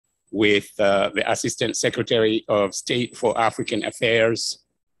with the Assistant Secretary of State for African Affairs,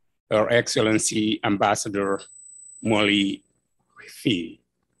 Her Excellency Ambassador Mohamed Phee.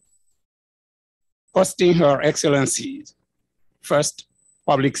 Hosting Her Excellency's first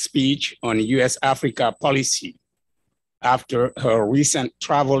public speech on U.S. Africa policy after her recent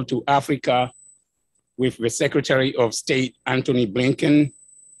travel to Africa with the Secretary of State, Anthony Blinken,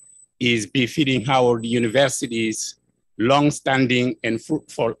 is befitting Howard University's long-standing and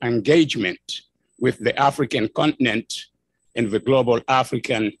fruitful engagement with the African continent and the global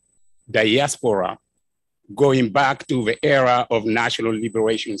African diaspora, going back to the era of national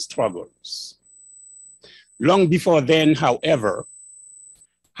liberation struggles. Long before then, however,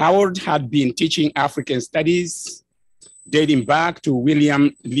 Howard had been teaching African studies dating back to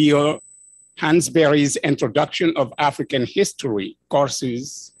William Leo Hansberry's Introduction of African History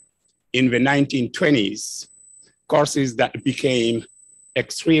courses in the 1920s, courses that became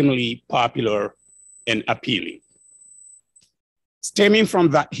extremely popular and appealing. Stemming from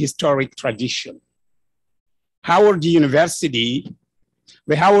that historic tradition, the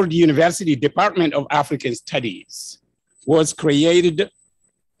Howard University Department of African Studies was created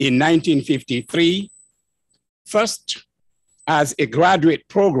in 1953, first as a graduate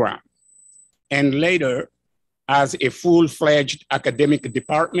program and later as a full-fledged academic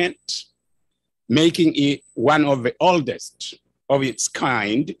department, making it one of the oldest of its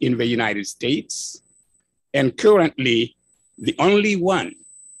kind in the United States, and currently the only one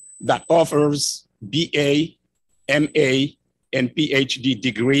that offers BA, MA, and PhD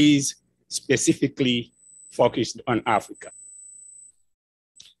degrees specifically focused on Africa.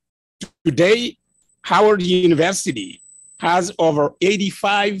 Today, Howard University has over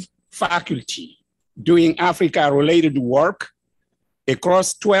 85 faculty doing Africa-related work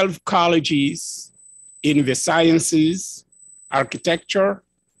across 12 colleges in the sciences, architecture,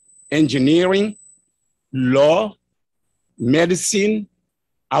 engineering, law, medicine,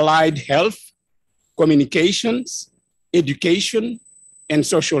 allied health, communications, education, and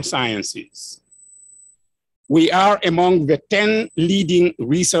social sciences. We are among the 10 leading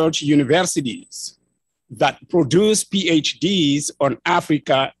research universities that produce PhDs on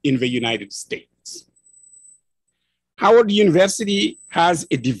Africa in the United States. Howard University has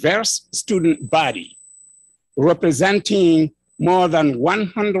a diverse student body representing more than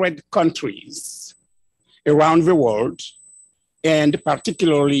 100 countries around the world, and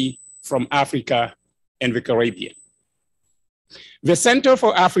particularly from Africa and the Caribbean. The Center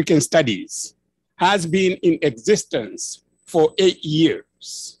for African Studies has been in existence for 8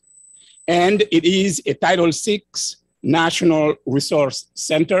 years, and it is a Title VI National Resource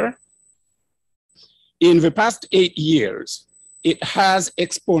Center. In the past 8 years, it has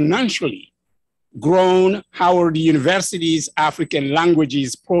exponentially grown Howard University's African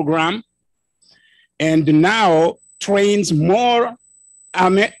Languages program, and now trains more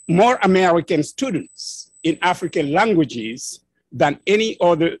American students in African languages than any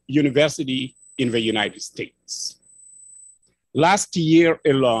other university in the United States. Last year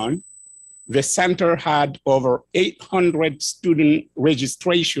alone, the center had over 800 student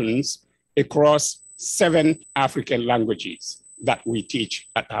registrations across 7 African languages that we teach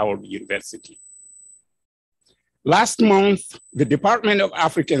at Howard University. Last month, the Department of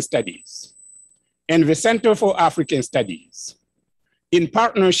African Studies and the Center for African Studies, in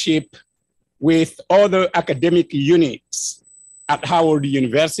partnership with other academic units at Howard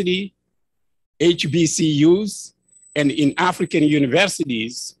University, HBCUs, and in African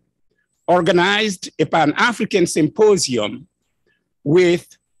universities, organized a Pan-African symposium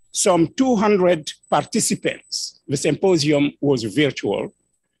with some 200 participants. The symposium was virtual,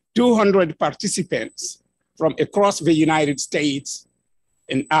 200 participants from across the United States,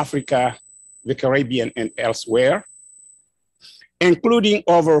 in Africa, the Caribbean, and elsewhere, including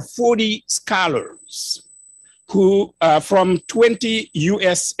over 40 scholars who from 20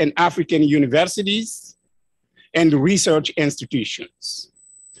 US and African universities and research institutions.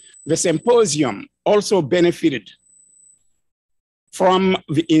 The symposium also benefited from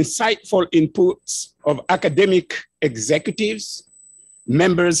the insightful inputs of academic executives,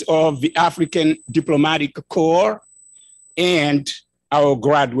 members of the African Diplomatic Corps, and our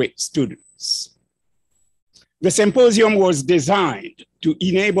graduate students. The symposium was designed to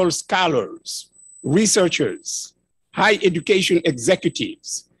enable scholars, researchers, higher education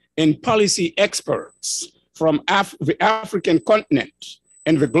executives, and policy experts from the African continent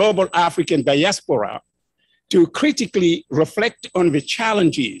and the global African diaspora to critically reflect on the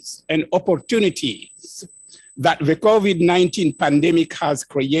challenges and opportunities that the COVID-19 pandemic has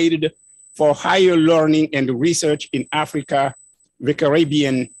created for higher learning and research in Africa, the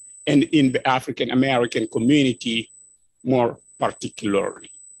Caribbean, and in the African American community more particularly.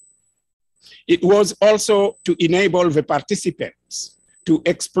 It was also to enable the participants to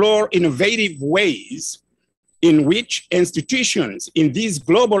explore innovative ways in which institutions in these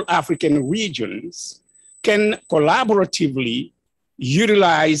global African regions can collaboratively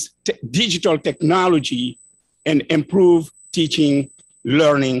utilize digital technology and improve teaching,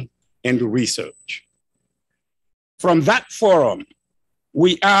 learning, and research. From that forum,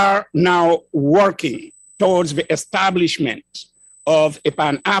 we are now working towards the establishment of a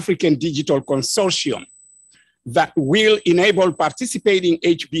Pan-African digital consortium that will enable participating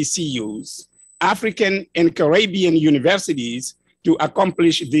HBCUs, African and Caribbean universities to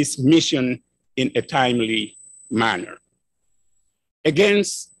accomplish this mission in a timely manner.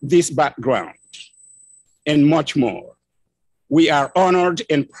 Against this background and much more, we are honored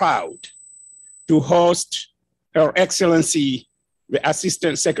and proud to host Her Excellency, the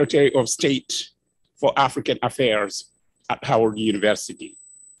Assistant Secretary of State for African Affairs at Howard University.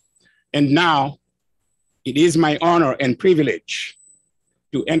 And now, it is my honor and privilege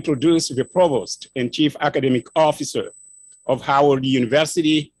to introduce the Provost and Chief Academic Officer of Howard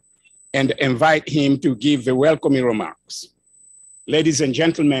University and invite him to give the welcoming remarks. Ladies and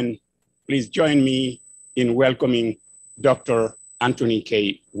gentlemen, please join me in welcoming Dr. Anthony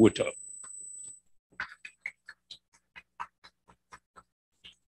K. Wutoh.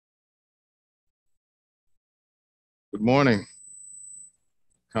 Good morning,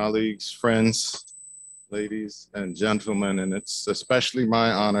 colleagues, friends, ladies and gentlemen, and it's especially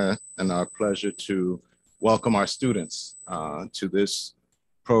my honor and our pleasure to welcome our students to this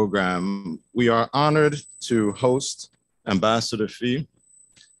program. We are honored to host Ambassador Phee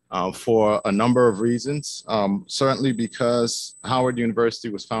for a number of reasons. Certainly because Howard University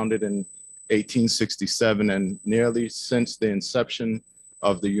was founded in 1867, and nearly since the inception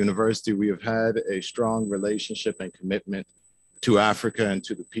of the university, we have had a strong relationship and commitment to Africa and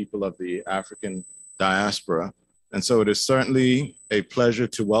to the people of the African diaspora. And so it is certainly a pleasure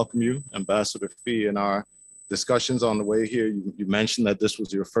to welcome you, Ambassador Phee. In our discussions on the way here, you mentioned that this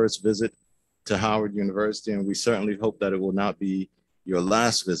was your first visit to Howard University, and we certainly hope that it will not be your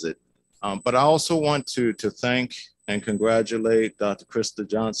last visit. But I also want to thank and congratulate Dr. Krista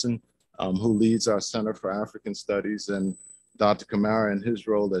Johnson, who leads our Center for African Studies, and Dr. Camara in his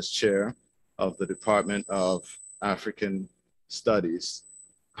role as chair of the Department of African Studies.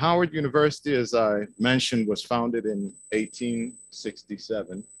 Howard University, as I mentioned, was founded in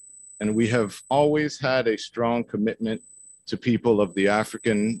 1867, and we have always had a strong commitment to people of the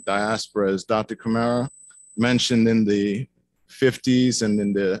African diaspora. As Dr. Camara mentioned, in the 50s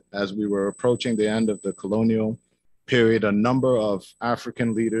and as we were approaching the end of the colonial period, a number of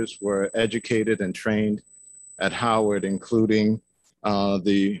African leaders were educated and trained at Howard, including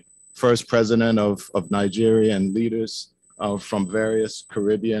the first president of Nigeria and leaders from various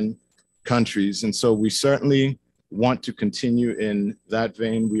Caribbean countries. And so we certainly want to continue in that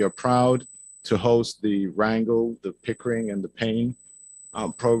vein. We are proud to host the Wrangell, the Pickering, and the Payne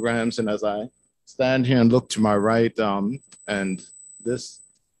programs. And as I stand here and look to my right, and this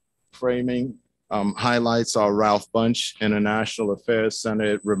framing highlights our Ralph Bunche International Affairs Center.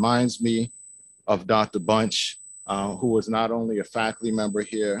 It reminds me of Dr. Bunche, who was not only a faculty member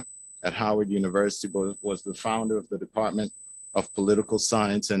here at Howard University, but was the founder of the Department of Political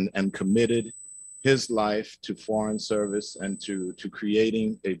Science and committed his life to foreign service and to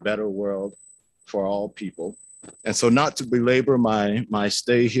creating a better world for all people. And so, not to belabor my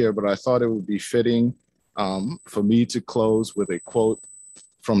stay here, but I thought it would be fitting for me to close with a quote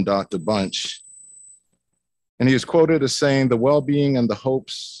from Dr. Bunche. And he is quoted as saying, "The well-being and the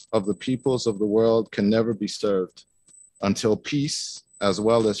hopes of the peoples of the world can never be served until peace, as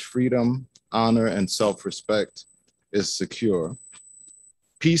well as freedom, honor, and self-respect is secure.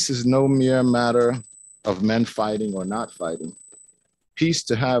 Peace is no mere matter of men fighting or not fighting. Peace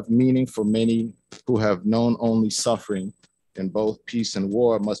to have meaning for many who have known only suffering in both peace and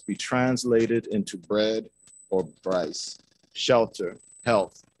war must be translated into bread or rice, shelter,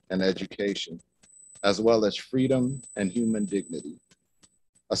 health, and education, as well as freedom and human dignity.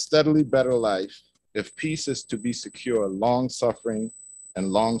 A steadily better life, if peace is to be secure, long-suffering and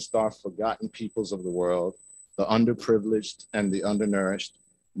long-starved forgotten peoples of the world, the underprivileged and the undernourished,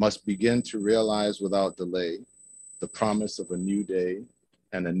 must begin to realize without delay the promise of a new day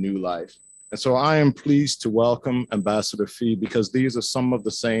and a new life." And so I am pleased to welcome Ambassador Phee, because these are some of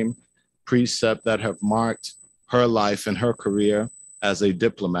the same precepts that have marked her life and her career as a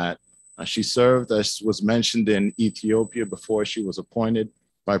diplomat. She served, as was mentioned, in Ethiopia before she was appointed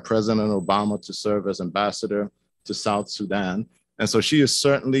by President Obama to serve as ambassador to South Sudan. And so she is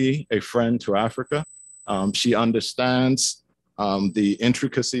certainly a friend to Africa. She understands the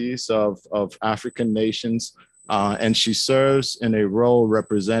intricacies of African nations, and she serves in a role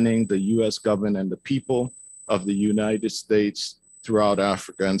representing the US government and the people of the United States throughout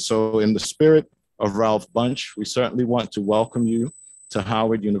Africa. And so in the spirit of Ralph Bunche, we certainly want to welcome you to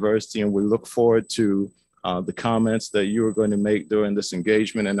Howard University, and we look forward to the comments that you are going to make during this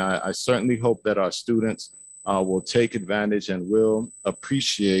engagement. And I certainly hope that our students will take advantage and will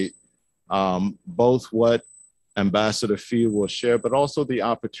appreciate both what Ambassador Phee will share, but also the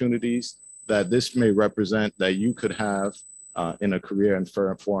opportunities that this may represent that you could have in a career in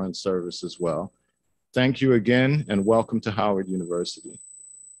foreign service as well. Thank you again, and welcome to Howard University.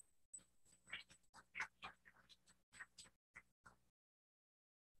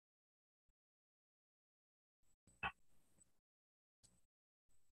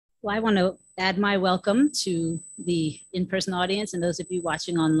 Well, I want to add my welcome to the in-person audience and those of you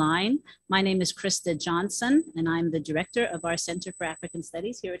watching online. My name is Krista Johnson, and I'm the director of our Center for African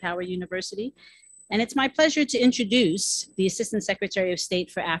Studies here at Howard University. And it's my pleasure to introduce the Assistant Secretary of State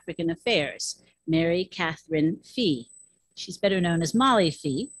for African Affairs, Mary Catherine Phee. She's better known as Molly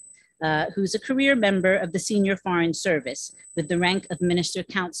Phee, who's a career member of the Senior Foreign Service with the rank of Minister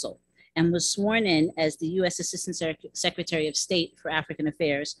Counsel, and was sworn in as the U.S. Assistant Secretary of State for African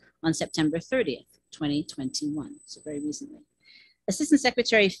Affairs on September 30th, 2021, so very recently. Assistant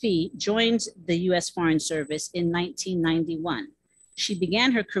Secretary Phee joined the U.S. Foreign Service in 1991. She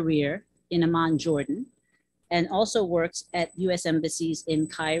began her career in Amman, Jordan, and also worked at U.S. embassies in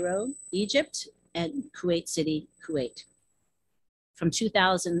Cairo, Egypt, and Kuwait City, Kuwait. From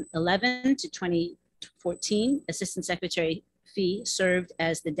 2011 to 2014, Assistant Secretary Phee served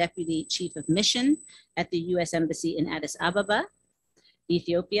as the Deputy Chief of Mission at the U.S. Embassy in Addis Ababa,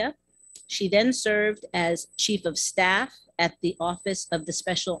 Ethiopia. She then served as Chief of Staff at the Office of the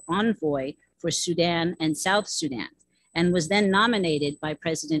Special Envoy for Sudan and South Sudan, and was then nominated by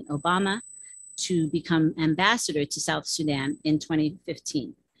President Obama to become ambassador to South Sudan in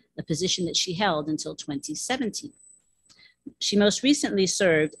 2015, a position that she held until 2017. She most recently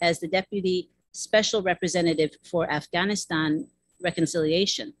served as the Deputy Special Representative for Afghanistan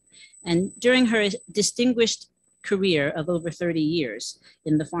Reconciliation. And during her distinguished career of over 30 years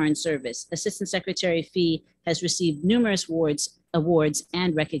in the Foreign Service, Assistant Secretary Phee has received numerous awards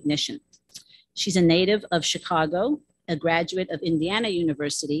and recognition. She's a native of Chicago, a graduate of Indiana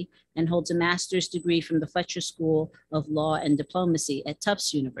University, and holds a master's degree from the Fletcher School of Law and Diplomacy at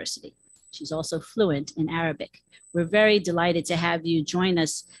Tufts University. She's also fluent in Arabic. We're very delighted to have you join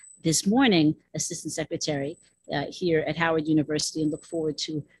us this morning, Assistant Secretary, here at Howard University, and look forward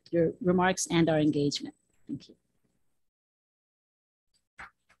to your remarks and our engagement. Thank you.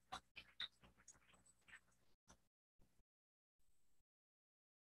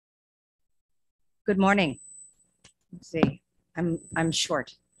 Good morning. Let's see, I'm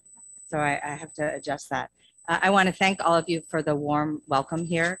short, so I have to adjust that. I want to thank all of you for the warm welcome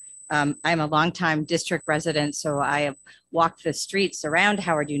here. I'm a longtime district resident, so I have walked the streets around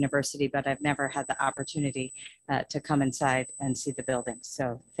Howard University, but I've never had the opportunity to come inside and see the buildings.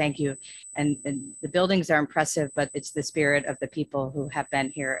 So thank you. And the buildings are impressive, but it's the spirit of the people who have been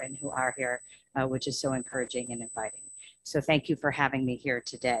here and who are here, which is so encouraging and inviting. So thank you for having me here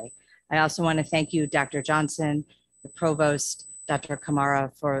today. I also want to thank you, Dr. Johnson, the Provost, Dr. Camara,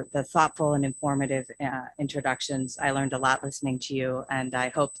 for the thoughtful and informative introductions. I learned a lot listening to you, and I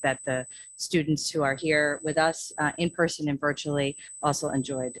hope that the students who are here with us in person and virtually also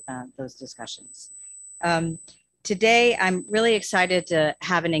enjoyed those discussions. Today, I'm really excited to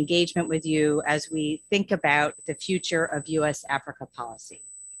have an engagement with you as we think about the future of U.S. Africa policy.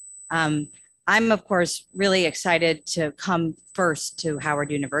 I'm, of course, really excited to come first to Howard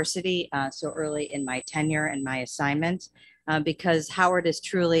University so early in my tenure and my assignment, because Howard is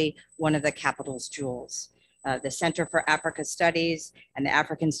truly one of the capital's jewels. The Center for Africa Studies and the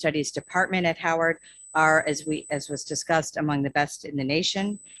African Studies Department at Howard are, as was discussed, among the best in the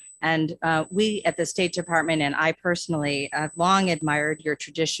nation. And we at the State Department, and I personally, have long admired your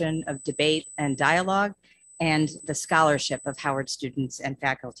tradition of debate and dialogue and the scholarship of Howard students and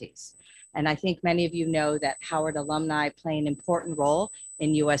faculties. And I think many of you know that Howard alumni play an important role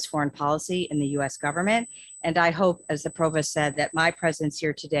in U.S. foreign policy in the U.S. government. And I hope, as the provost said, that my presence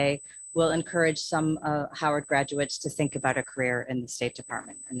here today will encourage some Howard graduates to think about a career in the State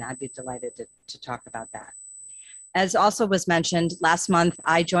Department. And I'd be delighted to talk about that. As also was mentioned, last month,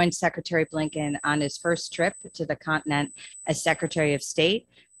 I joined Secretary Blinken on his first trip to the continent as Secretary of State.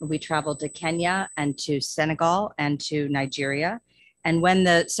 We traveled to Kenya and to Senegal and to Nigeria. And when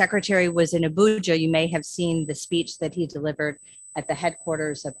the secretary was in Abuja, you may have seen the speech that he delivered at the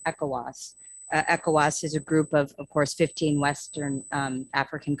headquarters of ECOWAS. ECOWAS is a group of course, 15 Western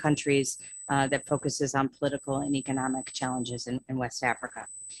African countries that focuses on political and economic challenges in West Africa.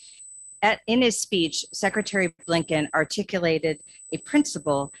 In his speech, Secretary Blinken articulated a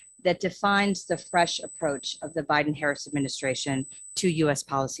principle that defines the fresh approach of the Biden-Harris administration to U.S.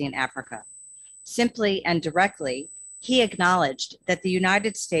 policy in Africa. Simply and directly, he acknowledged that the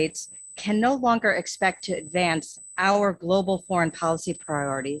United States can no longer expect to advance our global foreign policy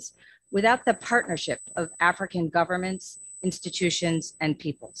priorities without the partnership of African governments, institutions, and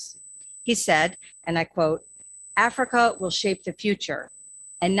peoples. He said, and I quote, "Africa will shape the future,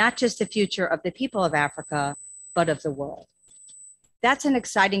 and not just the future of the people of Africa, but of the world." That's an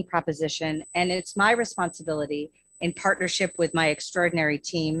exciting proposition, and it's my responsibility in partnership with my extraordinary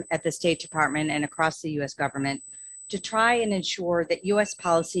team at the State Department and across the US government to try and ensure that US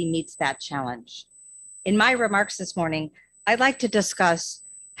policy meets that challenge. In my remarks this morning, I'd like to discuss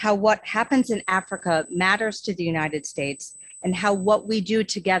how what happens in Africa matters to the United States and how what we do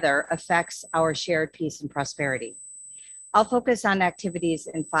together affects our shared peace and prosperity. I'll focus on activities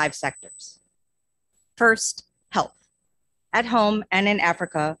in 5 sectors. First, health. At home and in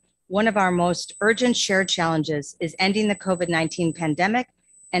Africa, one of our most urgent shared challenges is ending the COVID-19 pandemic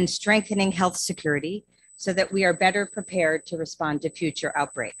and strengthening health security so that we are better prepared to respond to future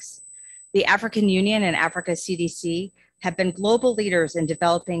outbreaks. The African Union and Africa CDC have been global leaders in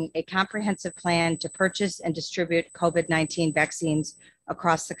developing a comprehensive plan to purchase and distribute COVID-19 vaccines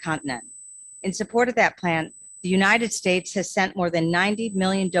across the continent. In support of that plan, the United States has sent more than 90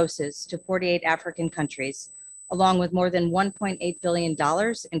 million doses to 48 African countries, along with more than $1.8 billion in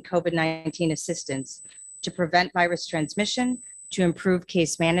COVID-19 assistance to prevent virus transmission, to improve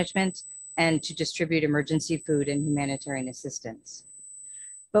case management, and to distribute emergency food and humanitarian assistance.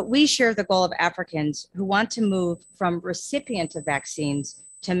 But we share the goal of Africans who want to move from recipient of vaccines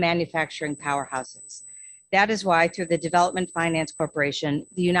to manufacturing powerhouses. That is why, through the Development Finance Corporation,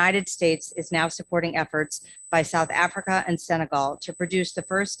 the United States is now supporting efforts by South Africa and Senegal to produce the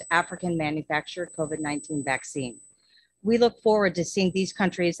first African manufactured COVID-19 vaccine. We look forward to seeing these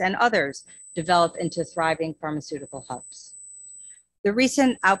countries and others develop into thriving pharmaceutical hubs. The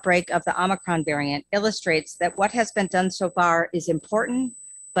recent outbreak of the Omicron variant illustrates that what has been done so far is important,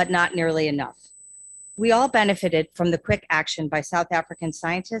 but not nearly enough. We all benefited from the quick action by South African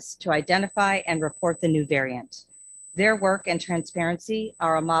scientists to identify and report the new variant. Their work and transparency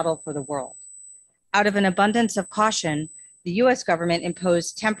are a model for the world. Out of an abundance of caution, the US government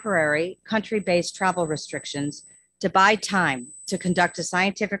imposed temporary country-based travel restrictions to buy time to conduct a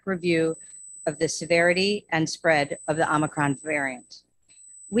scientific review of the severity and spread of the Omicron variant.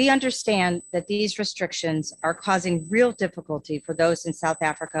 We understand that these restrictions are causing real difficulty for those in South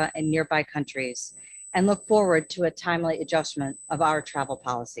Africa and nearby countries, and look forward to a timely adjustment of our travel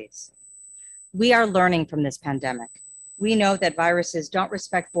policies. We are learning from this pandemic. We know that viruses don't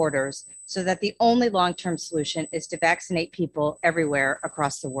respect borders, so that the only long-term solution is to vaccinate people everywhere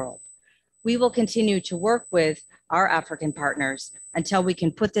across the world. We will continue to work with our African partners until we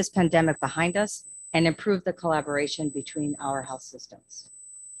can put this pandemic behind us and improve the collaboration between our health systems.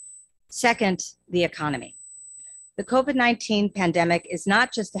 Second, the economy. The COVID-19 pandemic is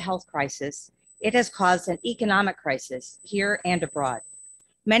not just a health crisis, it has caused an economic crisis here and abroad.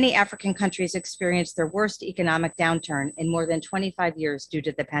 Many African countries experienced their worst economic downturn in more than 25 years due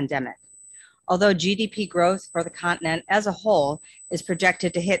to the pandemic. Although GDP growth for the continent as a whole is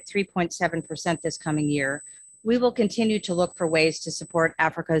projected to hit 3.7% this coming year, we will continue to look for ways to support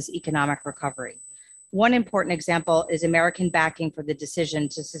Africa's economic recovery. One important example is American backing for the decision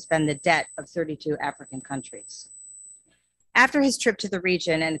to suspend the debt of 32 African countries. After his trip to the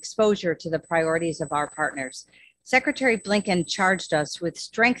region and exposure to the priorities of our partners, Secretary Blinken charged us with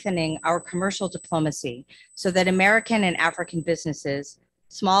strengthening our commercial diplomacy so that American and African businesses,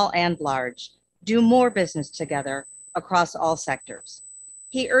 small and large, do more business together across all sectors.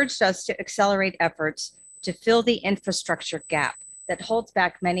 He urged us to accelerate efforts to fill the infrastructure gap that holds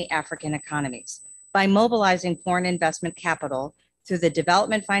back many African economies by mobilizing foreign investment capital through the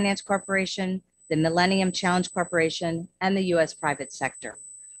Development Finance Corporation, the Millennium Challenge Corporation, and the US private sector.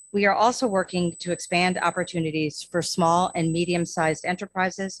 We are also working to expand opportunities for small and medium-sized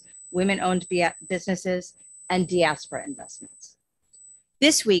enterprises, women-owned businesses, and diaspora investments.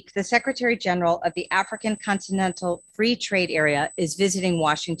 This week, the Secretary General of the African Continental Free Trade Area is visiting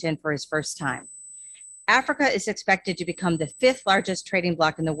Washington for his first time. Africa is expected to become the 5th largest trading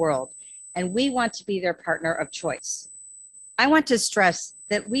bloc in the world, and we want to be their partner of choice. I want to stress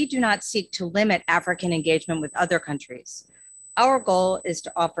that we do not seek to limit African engagement with other countries. Our goal is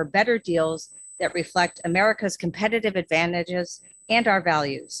to offer better deals that reflect America's competitive advantages and our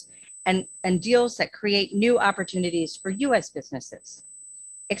values, and deals that create new opportunities for U.S. businesses.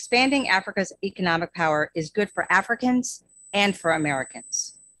 Expanding Africa's economic power is good for Africans and for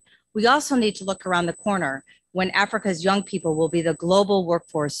Americans. We also need to look around the corner when Africa's young people will be the global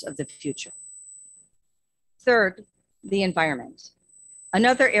workforce of the future. Third, the environment.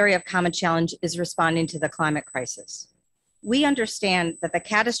 Another area of common challenge is responding to the climate crisis. We understand that the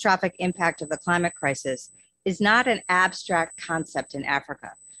catastrophic impact of the climate crisis is not an abstract concept in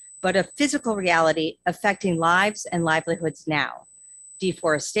Africa, but a physical reality affecting lives and livelihoods now.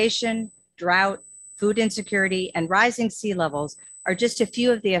 Deforestation, drought, food insecurity, and rising sea levels are just a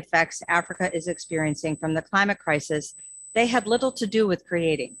few of the effects Africa is experiencing from the climate crisis they had little to do with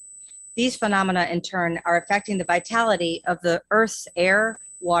creating. These phenomena, in turn, are affecting the vitality of the Earth's air,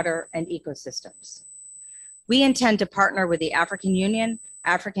 water, and ecosystems. We intend to partner with the African Union,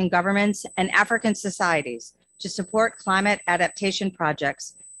 African governments, and African societies to support climate adaptation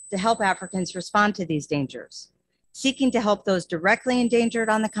projects to help Africans respond to these dangers, seeking to help those directly endangered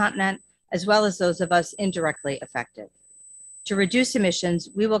on the continent, as well as those of us indirectly affected. To reduce emissions,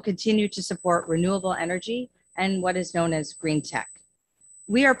 we will continue to support renewable energy and what is known as green tech.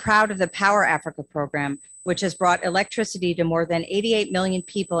 We are proud of the Power Africa program, which has brought electricity to more than 88 million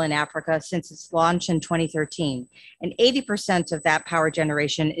people in Africa since its launch in 2013, and 80% of that power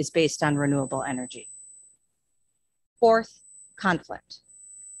generation is based on renewable energy. Fourth, conflict.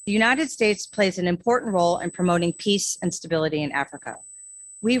 The United States plays an important role in promoting peace and stability in Africa.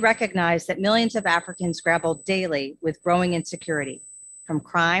 We recognize that millions of Africans grapple daily with growing insecurity from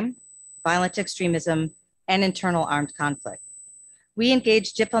crime, violent extremism, and internal armed conflict. We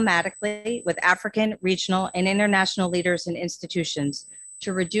engage diplomatically with African, regional, and international leaders and institutions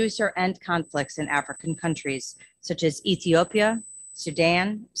to reduce or end conflicts in African countries such as Ethiopia,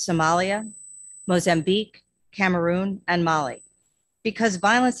 Sudan, Somalia, Mozambique, Cameroon, and Mali, because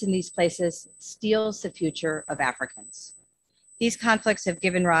violence in these places steals the future of Africans. These conflicts have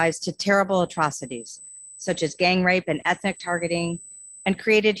given rise to terrible atrocities, such as gang rape and ethnic targeting, and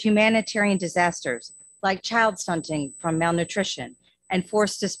created humanitarian disasters like child stunting from malnutrition and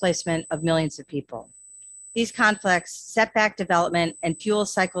forced displacement of millions of people. These conflicts set back development and fuel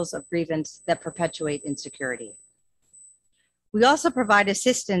cycles of grievance that perpetuate insecurity. We also provide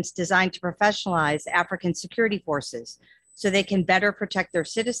assistance designed to professionalize African security forces so they can better protect their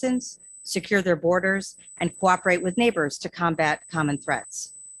citizens, secure their borders, and cooperate with neighbors to combat common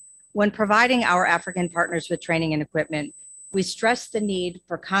threats. When providing our African partners with training and equipment, we stress the need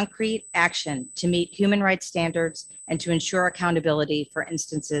for concrete action to meet human rights standards and to ensure accountability for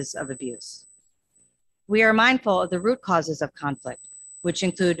instances of abuse. We are mindful of the root causes of conflict, which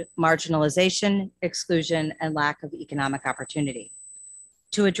include marginalization, exclusion, and lack of economic opportunity.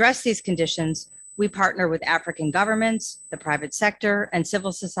 To address these conditions, we partner with African governments, the private sector, and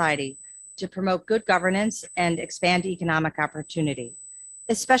civil society to promote good governance and expand economic opportunity,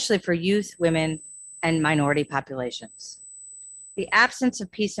 especially for youth, women, and minority populations. The absence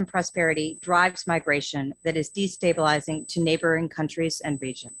of peace and prosperity drives migration that is destabilizing to neighboring countries and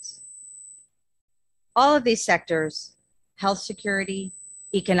regions. All of these sectors, health security,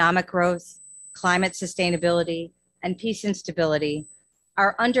 economic growth, climate sustainability, and peace and stability,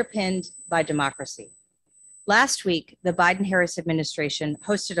 are underpinned by democracy. Last week, the Biden-Harris administration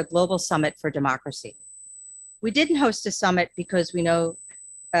hosted a global summit for democracy. We didn't host a summit because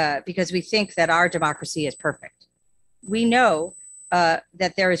we think that our democracy is perfect. We know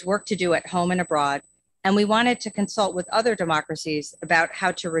that there is work to do at home and abroad, and we wanted to consult with other democracies about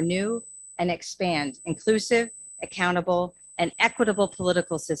how to renew and expand inclusive, accountable, and equitable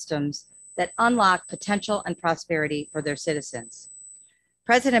political systems that unlock potential and prosperity for their citizens.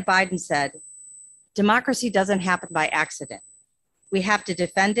 President Biden said, "Democracy doesn't happen by accident. We have to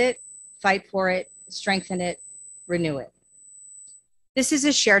defend it, fight for it, strengthen it, renew it." This is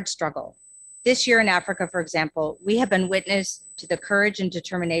a shared struggle. This year in Africa, for example, we have been witness to the courage and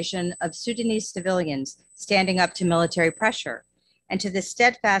determination of Sudanese civilians standing up to military pressure, and to the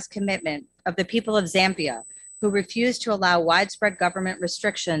steadfast commitment of the people of Zambia, who refused to allow widespread government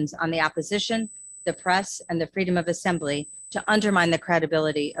restrictions on the opposition, the press, and the freedom of assembly to undermine the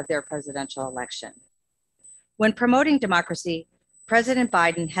credibility of their presidential election. When promoting democracy, President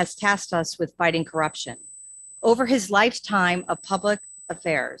Biden has tasked us with fighting corruption. Over his lifetime of public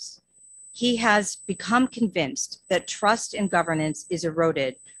affairs, he has become convinced that trust in governance is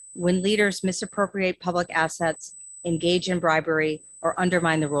eroded when leaders misappropriate public assets, engage in bribery, or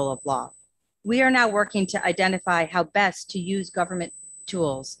undermine the rule of law. We are now working to identify how best to use government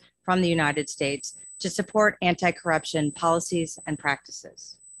tools from the United States to support anti-corruption policies and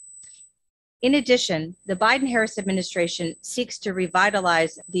practices. In addition, the Biden-Harris administration seeks to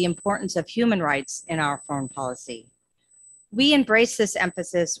revitalize the importance of human rights in our foreign policy. We embrace this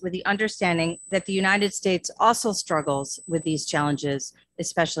emphasis with the understanding that the United States also struggles with these challenges,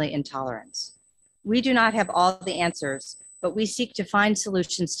 especially intolerance. We do not have all the answers, but we seek to find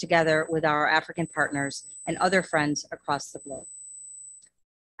solutions together with our African partners and other friends across the globe.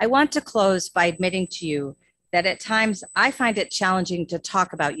 I want to close by admitting to you that at times I find it challenging to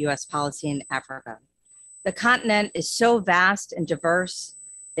talk about US policy in Africa. The continent is so vast and diverse.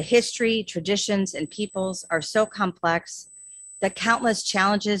 The history, traditions, and peoples are so complex. The countless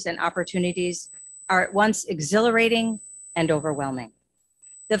challenges and opportunities are at once exhilarating and overwhelming.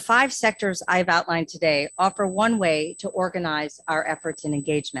 The 5 sectors I've outlined today offer one way to organize our efforts and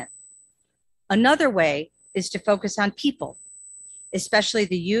engagement. Another way is to focus on people, especially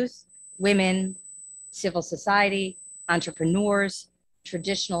the youth, women, civil society, entrepreneurs,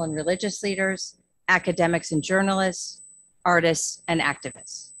 traditional and religious leaders, academics and journalists, artists, and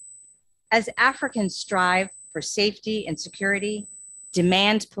activists. As Africans strive for safety and security,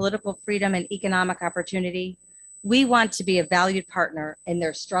 demand political freedom and economic opportunity, we want to be a valued partner in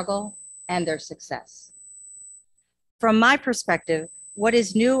their struggle and their success. From my perspective, what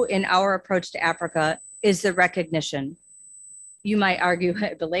is new in our approach to Africa is the recognition, you might argue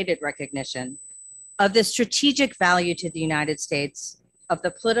a belated recognition, of the strategic value to the United States of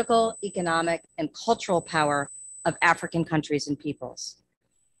the political, economic, and cultural power of African countries and peoples.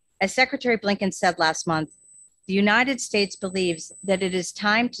 As Secretary Blinken said last month, the United States believes that it is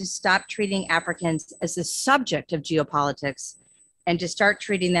time to stop treating Africans as the subject of geopolitics and to start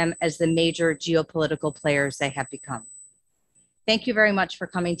treating them as the major geopolitical players they have become. Thank you very much for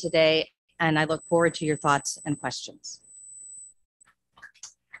coming today, and I look forward to your thoughts and questions.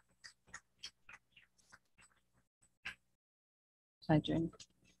 Should I join?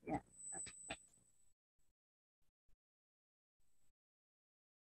 Yeah.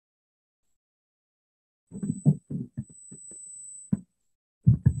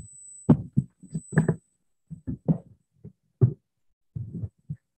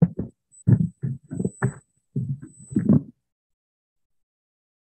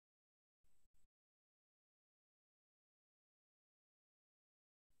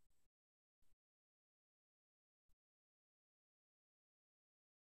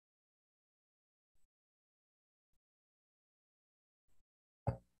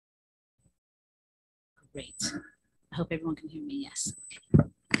 Great. I hope everyone can hear me. Yes.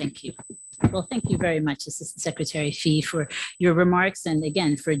 Thank you. Well, thank you very much, Assistant Secretary Phee, for your remarks and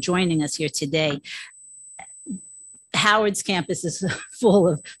again, for joining us here today. Howard's campus is full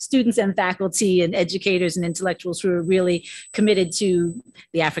of students and faculty and educators and intellectuals who are really committed to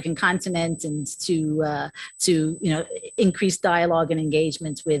the African continent and to increase dialogue and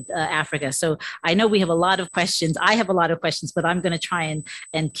engagement with Africa. So I know we have a lot of questions. I have a lot of questions, but I'm going to try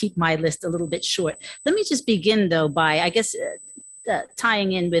and keep my list a little bit short. Let me just begin though by, I guess,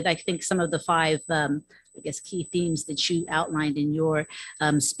 tying in with, I think, some of the 5, key themes that you outlined in your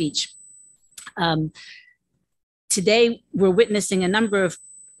speech. Today, we're witnessing a number of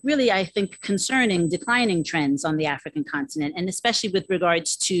really, I think, concerning declining trends on the African continent, and especially with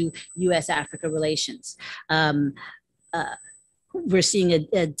regards to U.S. Africa relations. We're seeing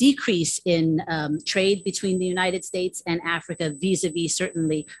a decrease in trade between the United States and Africa vis-a-vis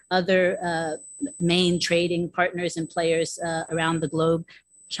certainly other main trading partners and players around the globe.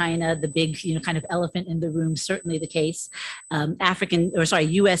 China, the big, kind of elephant in the room, certainly the case.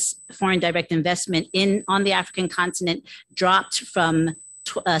 U.S. foreign direct investment on the African continent dropped from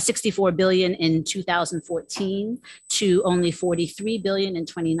 64 billion in 2014 to only 43 billion in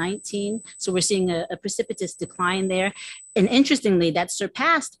 2019. So we're seeing a precipitous decline there. And interestingly, that's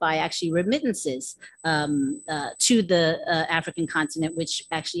surpassed by actually remittances to the African continent, which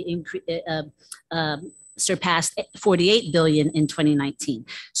actually surpassed 48 billion in 2019.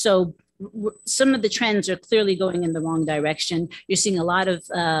 So some of the trends are clearly going in the wrong direction. You're seeing a lot of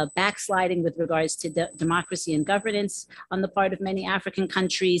backsliding with regards to democracy and governance on the part of many African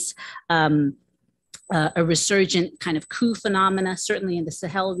countries. A resurgent kind of coup phenomena, certainly in the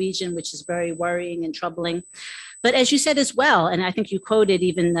Sahel region, which is very worrying and troubling. But as you said as well, and I think you quoted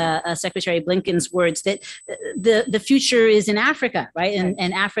even Secretary Blinken's words, that the future is in Africa, right?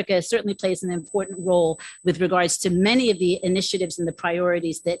 And Africa certainly plays an important role with regards to many of the initiatives and the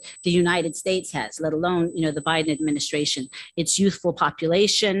priorities that the United States has, let alone, the Biden administration. Its youthful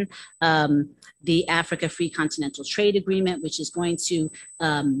population, the Africa Free Continental Trade Agreement, which is going to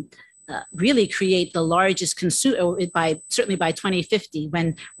really create the largest consumer certainly by 2050,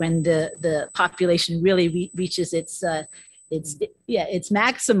 when the population really reaches its its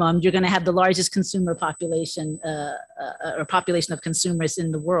maximum, you're going to have the largest consumer population or population of consumers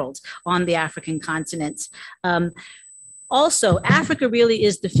in the world on the African continent. Also, Africa really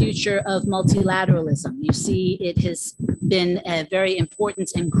is the future of multilateralism. You see, it has been a very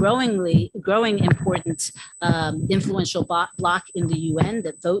important and growing important influential bloc in the UN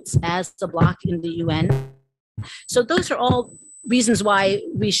that votes as the bloc in the UN. So those are all reasons why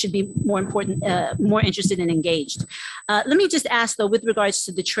we should be more interested and engaged. Let me just ask, though, with regards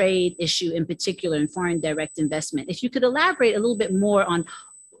to the trade issue in particular and foreign direct investment, if you could elaborate a little bit more on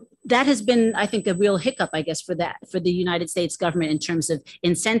that. Has been, I think, a real hiccup, I guess, for the United States government in terms of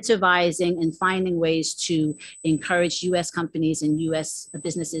incentivizing and finding ways to encourage U.S. companies and U.S.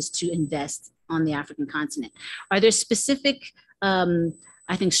 businesses to invest on the African continent. Are there specific,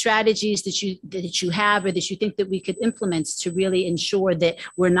 I think, strategies that you have or that you think that we could implement to really ensure that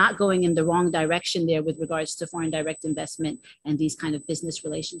we're not going in the wrong direction there with regards to foreign direct investment and these kind of business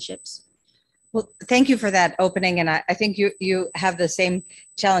relationships? Well, thank you for that opening. And I think you have the same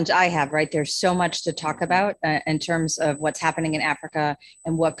challenge I have, right? There's so much to talk about in terms of what's happening in Africa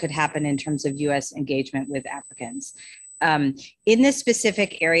and what could happen in terms of U.S. engagement with Africans. In this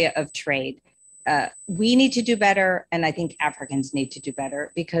specific area of trade, we need to do better, and I think Africans need to do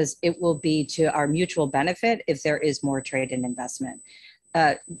better because it will be to our mutual benefit if there is more trade and investment.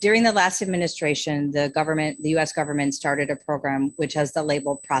 During the last administration, the U.S. government started a program which has the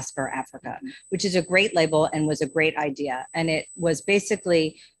label Prosper Africa, which is a great label and was a great idea. And it was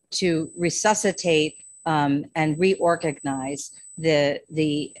basically to resuscitate and reorganize the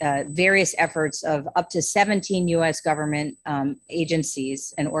various efforts of up to 17 U.S. government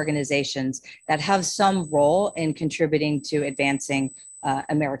agencies and organizations that have some role in contributing to advancing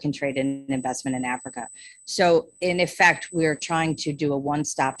American trade and investment in Africa. So in effect, we're trying to do a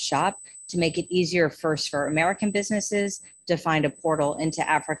one-stop shop to make it easier first for American businesses to find a portal into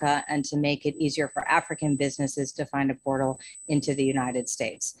Africa and to make it easier for African businesses to find a portal into the United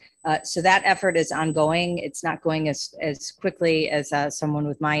States. So that effort is ongoing. It's not going as quickly as someone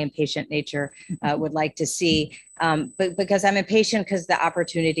with my impatient nature would like to see, but because I'm impatient because the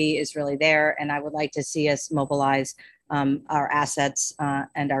opportunity is really there, and I would like to see us mobilize our assets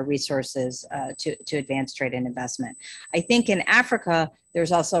and our resources to advance trade and investment. I think in Africa,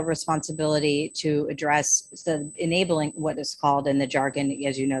 there's also a responsibility to address the enabling, what is called in the jargon,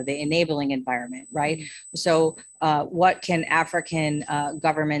 as you know, the enabling environment, right? So what can African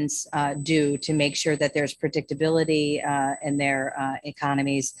governments do to make sure that there's predictability in their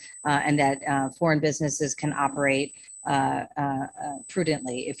economies and that foreign businesses can operate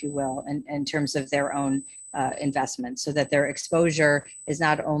prudently, if you will, in terms of their own investment, so that their exposure is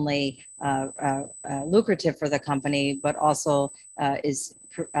not only lucrative for the company, but also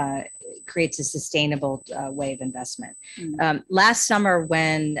creates a sustainable way of investment. Last summer,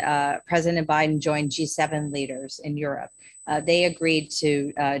 when President Biden joined G7 leaders in Europe, they agreed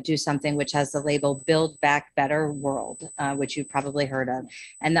to do something which has the label Build Back Better World, which you've probably heard of.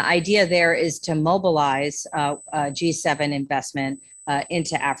 And the idea there is to mobilize G7 investment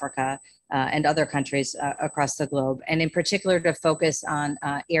into Africa and other countries across the globe, and in particular to focus on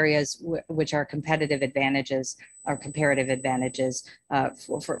areas which are competitive advantages or comparative advantages,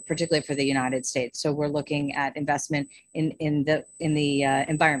 particularly for the United States. So we're looking at investment in the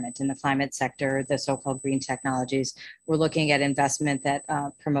environment, in the climate sector, the so-called green technologies. We're looking at investment that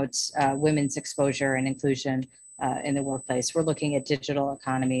promotes women's exposure and inclusion in the workplace. We're looking at digital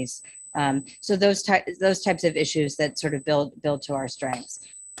economies. So those types of issues that sort of build to our strengths.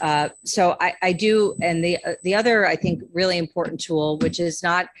 So I do, and the other, I think, really important tool, which is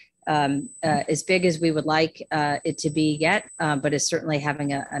not as big as we would like it to be yet, but is certainly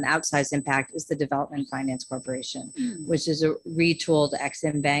having an outsized impact, is the Development Finance Corporation, which is a retooled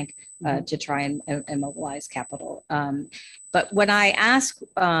Exim Bank to try and mobilize capital. But when I ask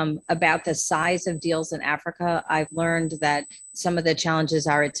about the size of deals in Africa, I've learned that some of the challenges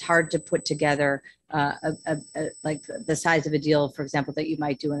are it's hard to put together like the size of a deal, for example, that you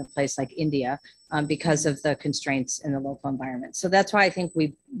might do in a place like India because of the constraints in the local environment. So that's why I think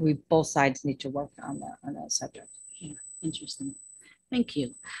we both sides need to work on that subject. Yeah, interesting. Thank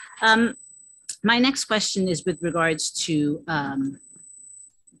you. My next question is with regards to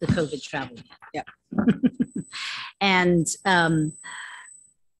the COVID travel. Yeah. And,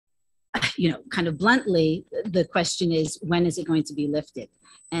 kind of bluntly, the question is, when is it going to be lifted?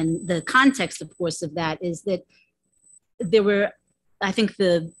 And the context, of course, of that is that there were, I think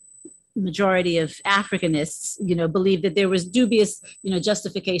the majority of Africanists, believe that there was dubious,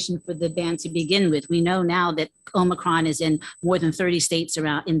 justification for the ban to begin with. We know now that Omicron is in more than 30 states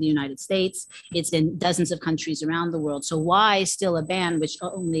around in the United States. It's in dozens of countries around the world. So why still a ban which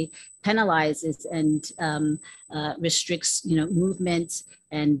only penalizes and restricts, movement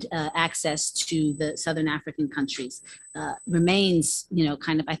and access to the Southern African countries remains,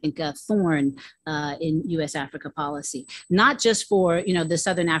 kind of, I think, a thorn in U.S. Africa policy, not just for, the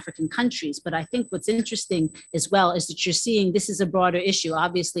Southern African countries, but I think what's interesting as well is that you're seeing this is a broader issue.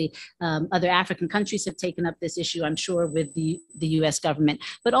 Obviously, other African countries have taken up this issue, I'm sure, with the U.S. government,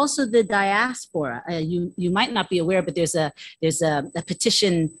 but also the diaspora. You might not be aware, but there's a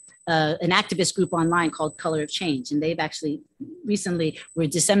petition, an activist group online called Color of Change, and they've actually recently were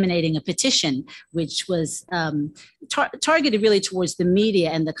disseminating a petition which was targeted really towards the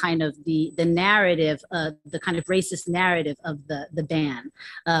media and the kind of the narrative, the kind of racist narrative of the ban.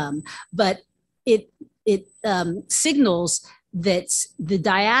 But it signals that the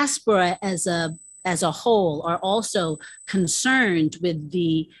diaspora as a whole are also concerned with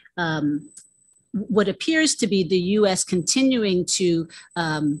the what appears to be the U.S. continuing to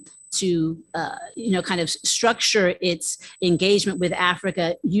kind of structure its engagement with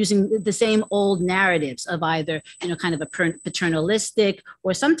Africa using the same old narratives of either, kind of a paternalistic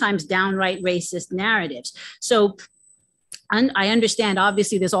or sometimes downright racist narratives. So I understand,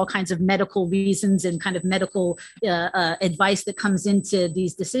 obviously, there's all kinds of medical reasons and kind of medical advice that comes into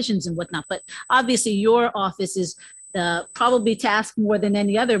these decisions and whatnot. But obviously, your office is probably tasked more than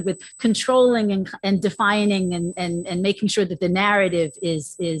any other with controlling and defining and making sure that the narrative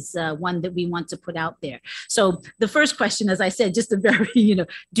is one that we want to put out there. So the first question, as I said, just a very,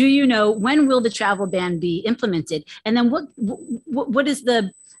 do you know when will the travel ban be implemented? And then what is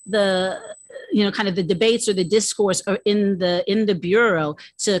the kind of the debates or the discourse or in the Bureau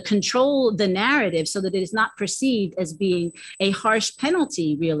to control the narrative so that it is not perceived as being a harsh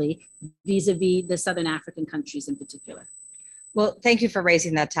penalty, really, vis-a-vis the Southern African countries in particular? Well, thank you for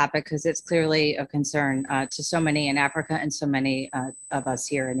raising that topic because it's clearly a concern to so many in Africa and so many of us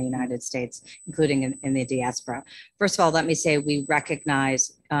here in the United States, including in the diaspora. First of all, let me say we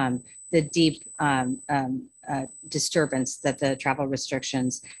recognize the deep disturbance that the travel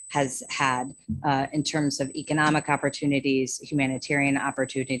restrictions has had in terms of economic opportunities, humanitarian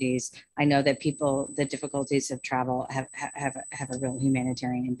opportunities. I know that the difficulties of travel have a real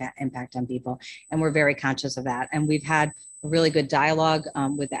humanitarian impact on people, and we're very conscious of that. And we've had a really good dialogue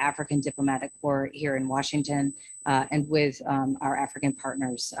with the African Diplomatic Corps here in Washington and with our African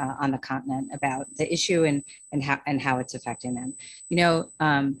partners on the continent about the issue and how it's affecting them.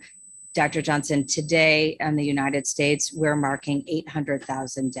 Dr. Johnson, today in the United States, we're marking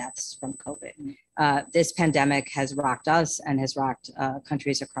 800,000 deaths from COVID. This pandemic has rocked us and has rocked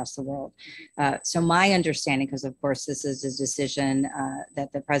countries across the world. So my understanding, because of course this is a decision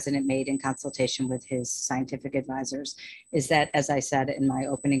that the president made in consultation with his scientific advisors, is that, as I said in my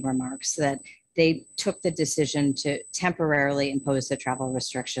opening remarks, that they took the decision to temporarily impose the travel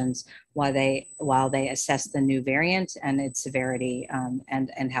restrictions while they assess the new variant and its severity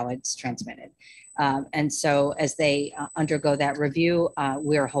and how it's transmitted. And so as they undergo that review,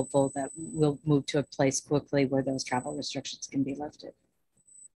 we're hopeful that we'll move to a place quickly where those travel restrictions can be lifted.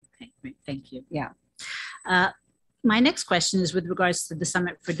 Okay, great, thank you. Yeah. My next question is with regards to the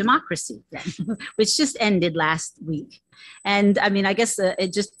Summit for Democracy, which just ended last week. And I mean, I guess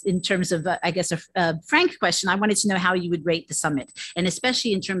just in terms of, I guess, a frank question, I wanted to know how you would rate the summit, and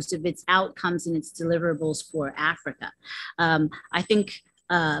especially in terms of its outcomes and its deliverables for Africa. I think,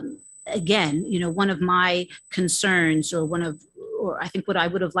 again, one of my concerns or I think what I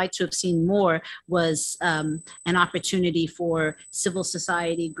would have liked to have seen more was an opportunity for civil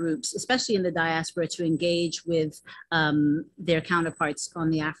society groups, especially in the diaspora, to engage with their counterparts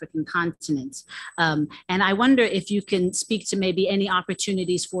on the African continent. And I wonder if you can speak to maybe any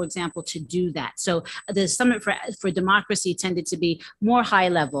opportunities, for example, to do that. So the Summit for Democracy tended to be more high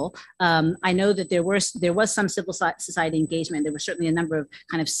level. I know that there was some civil society engagement. There were certainly a number of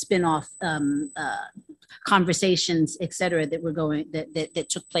kind of spin-off conversations, et cetera, that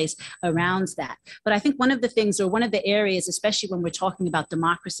took place around that. But I think one of the things, or one of the areas, especially when we're talking about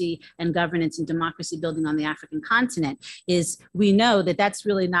democracy and governance and democracy building on the African continent, is we know that that's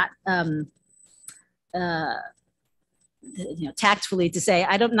really not tactfully to say,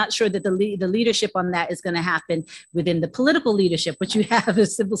 I'm not sure that the leadership on that is going to happen within the political leadership, which you have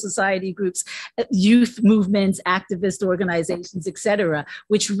as civil society groups, youth movements, activist organizations, et cetera,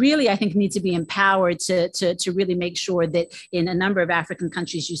 which really I think need to be empowered to really make sure that in a number of African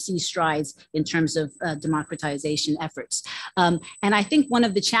countries, you see strides in terms of democratization efforts. And I think one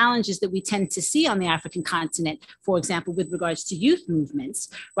of the challenges that we tend to see on the African continent, for example, with regards to youth movements,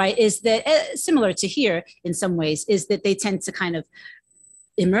 right, is that similar to here in some ways, is that they tend to kind of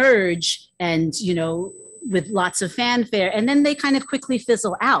emerge and, with lots of fanfare, and then they kind of quickly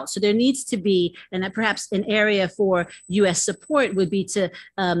fizzle out. So there needs to be, and perhaps an area for U.S. support would be to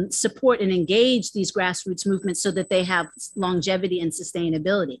support and engage these grassroots movements so that they have longevity and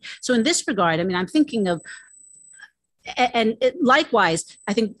sustainability. So in this regard, I mean, I'm thinking of, likewise,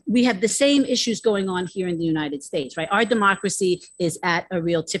 I think we have the same issues going on here in the United States, right? Our democracy is at a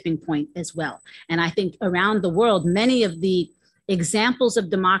real tipping point as well. And I think around the world, many of the examples of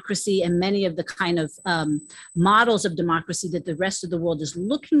democracy and many of the kind of models of democracy that the rest of the world is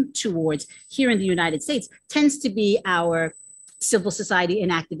looking towards here in the United States tends to be our civil society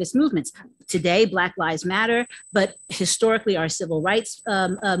and activist movements. Today, Black Lives Matter, but historically our civil rights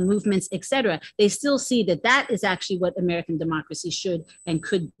movements, et cetera, they still see that that is actually what American democracy should and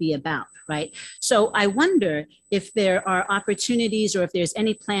could be about, right? So I wonder if there are opportunities or if there's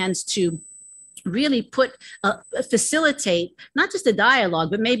any plans to really facilitate not just a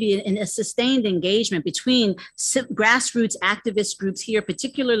dialogue, but maybe in a sustained engagement between grassroots activist groups here,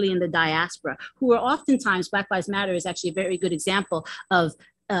 particularly in the diaspora, who are oftentimes, Black Lives Matter is actually a very good example of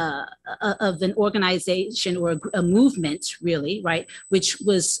an organization or a movement, really, right, which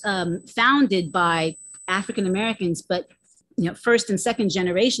was founded by African Americans, but first and second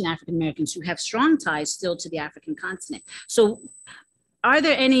generation African Americans who have strong ties still to the African continent. So are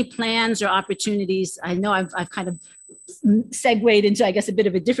there any plans or opportunities? I know I've kind of segued into, I guess, a bit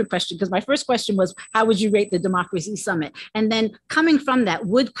of a different question, because my first question was, how would you rate the Democracy Summit? And then coming from that,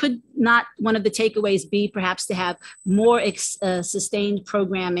 could not one of the takeaways be perhaps to have more sustained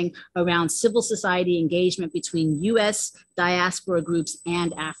programming around civil society engagement between U.S. diaspora groups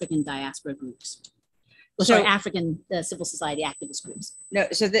and African diaspora groups? Sorry, African civil society activist groups. No,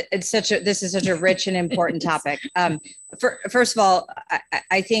 so this is such a rich and important topic. First of all,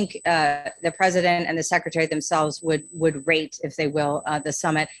 I think the president and the secretary themselves would rate, if they will, the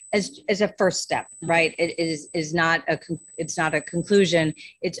summit as a first step, right? It is not a conclusion.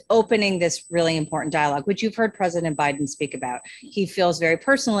 It's opening this really important dialogue, which you've heard President Biden speak about. He feels very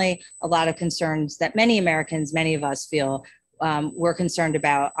personally a lot of concerns that many Americans, many of us feel. We're concerned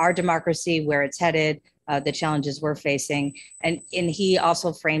about our democracy, where it's headed, the challenges we're facing. And he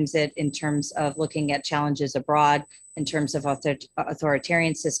also frames it in terms of looking at challenges abroad, in terms of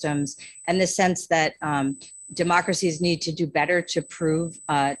authoritarian systems, and the sense that democracies need to do better to prove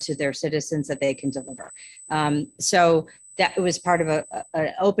to their citizens that they can deliver. So that was part of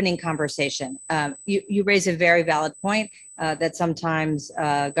an opening conversation. You raise a very valid point that sometimes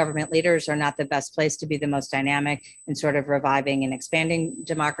government leaders are not the best place to be the most dynamic in sort of reviving and expanding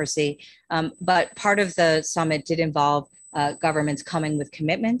democracy. But part of the summit did involve governments coming with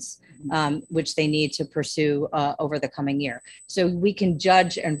commitments, which they need to pursue over the coming year. So we can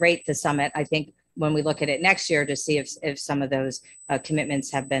judge and rate the summit, I think, when we look at it next year to see if some of those commitments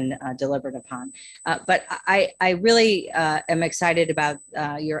have been delivered upon. But I really am excited about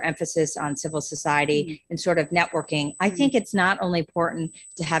your emphasis on civil society and sort of networking. I think it's not only important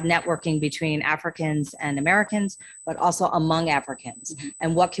to have networking between Africans and Americans, but also among Africans.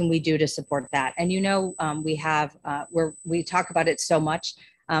 And what can we do to support that? And we talk about it so much.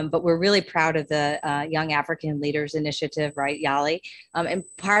 But we're really proud of the Young African Leaders Initiative, right, YALI. And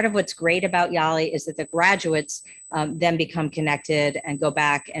part of what's great about YALI is that the graduates then become connected and go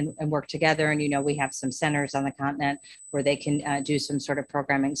back and work together. And, we have some centers on the continent where they can do some sort of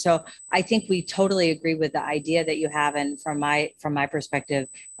programming. So I think we totally agree with the idea that you have. And from my perspective,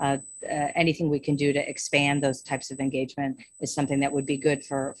 anything we can do to expand those types of engagement is something that would be good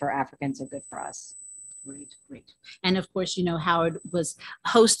for Africans and good for us. Great. And of course, Howard was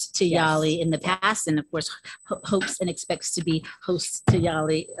host to YALI in the past, and of course, hopes and expects to be host to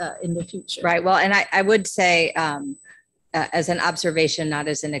YALI in the future. Right. Well, and I would say as an observation, not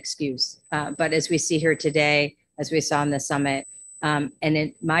as an excuse, but as we see here today, as we saw in the summit, and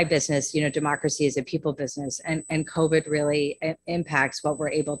in my business, democracy is a people business, and COVID really impacts what we're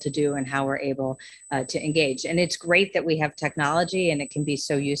able to do and how we're able to engage. And it's great that we have technology and it can be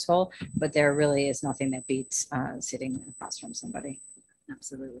so useful, but there really is nothing that beats sitting across from somebody.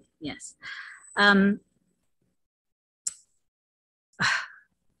 Absolutely. Yes. Let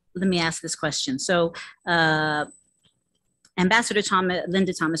me ask this question. So Ambassador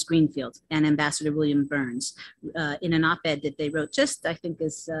Linda Thomas Greenfield and Ambassador William Burns in an op-ed that they wrote just, I think,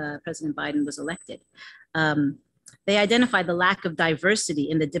 as President Biden was elected. They identified the lack of diversity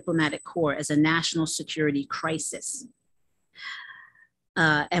in the diplomatic corps as a national security crisis.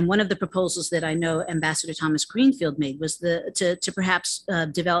 And one of the proposals that I know Ambassador Thomas Greenfield made was to perhaps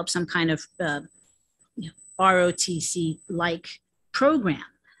develop some kind of ROTC-like program,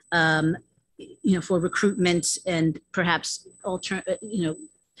 for recruitment and perhaps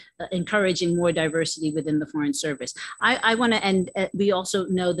encouraging more diversity within the Foreign Service. I want to, and we also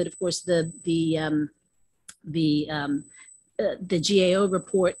know that, of course, the GAO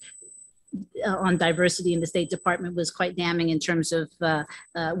report on diversity in the State Department was quite damning in terms of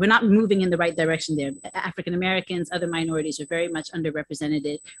we're not moving in the right direction there. African Americans, other minorities are very much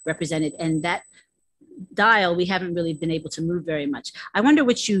underrepresented, and that dial, we haven't really been able to move very much. I wonder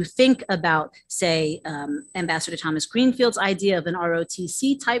what you think about, say, Ambassador Thomas Greenfield's idea of an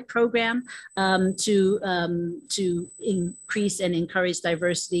ROTC type program to increase and encourage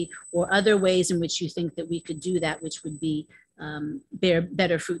diversity, or other ways in which you think that we could do that, which would be bear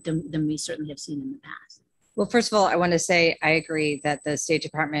better fruit than we certainly have seen in the past. Well, first of all, I want to say I agree that the State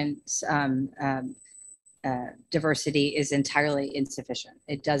Department's diversity is entirely insufficient.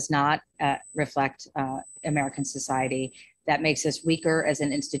 It does not reflect American society. That makes us weaker as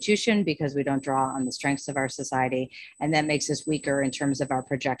an institution because we don't draw on the strengths of our society. And that makes us weaker in terms of our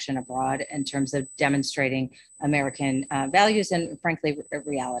projection abroad, in terms of demonstrating American values and, frankly,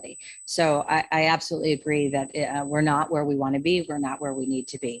 reality. So I absolutely agree that we're not where we want to be. We're not where we need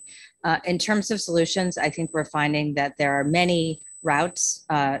to be. In terms of solutions, I think we're finding that there are many routes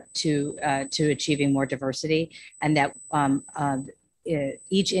to achieving more diversity, and that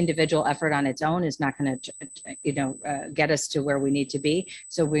each individual effort on its own is not going to, get us to where we need to be.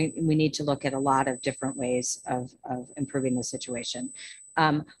 So we need to look at a lot of different ways of improving the situation.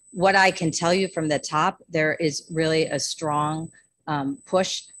 What I can tell you from the top, there is really a strong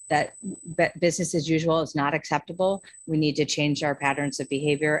push that business as usual is not acceptable. We need to change our patterns of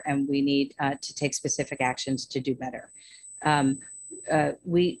behavior, and we need to take specific actions to do better.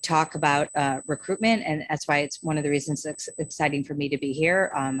 We talk about recruitment, and that's why it's one of the reasons it's exciting for me to be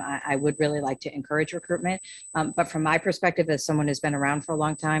here. I would really like to encourage recruitment, but from my perspective, as someone who's been around for a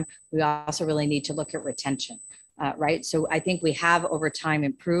long time, we also really need to look at retention, right? So I think we have over time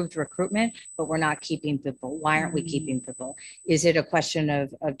improved recruitment, but we're not keeping people. Why aren't we keeping people? Is it a question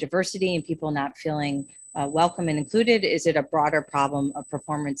of diversity and people not feeling welcome and included? Is it a broader problem of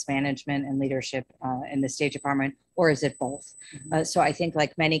performance management and leadership in the State Department, or is it both? So I think,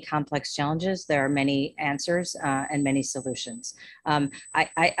 like many complex challenges, there are many answers and many solutions. I'm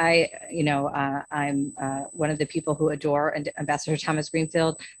one of the people who adore Ambassador Thomas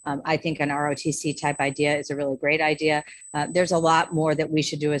Greenfield. I think an ROTC type idea is a really great idea. There's a lot more that we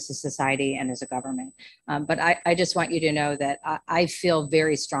should do as a society and as a government. But I just want you to know that I feel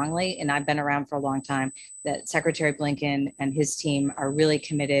very strongly, and I've been around for a long time, that Secretary Blinken and his team are really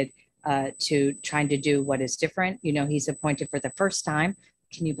committed to trying to do what is different. He's appointed for the first time.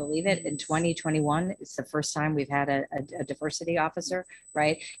 Can you believe it? In 2021, it's the first time we've had a diversity officer,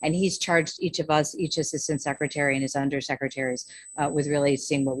 right? And he's charged each of us, each assistant secretary and his undersecretaries with really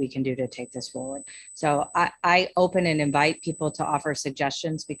seeing what we can do to take this forward. So I open and invite people to offer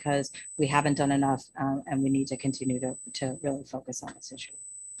suggestions, because we haven't done enough and we need to continue to really focus on this issue.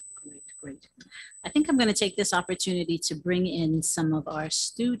 Great. I think I'm going to take this opportunity to bring in some of our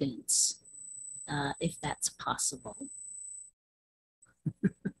students, if that's possible.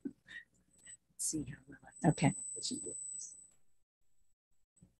 Let's see how well I can. Okay.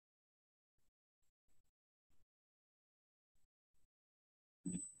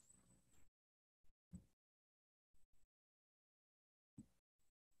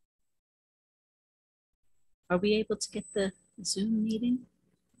 Are we able to get the Zoom meeting?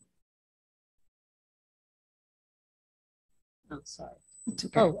 Oh, sorry. Okay.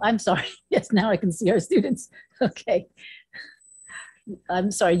 Oh, I'm sorry. Yes, now I can see our students. Okay.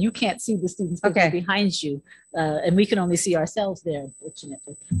 I'm sorry, you can't see the students behind you, and we can only see ourselves there,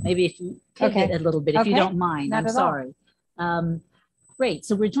 unfortunately. Maybe if you pivot a little bit, if you don't mind. Not I'm sorry. Great.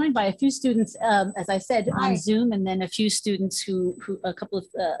 So we're joined by a few students, as I said, on Zoom, and then a few students who a couple of,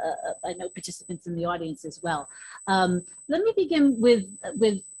 I know, participants in the audience as well. Let me begin with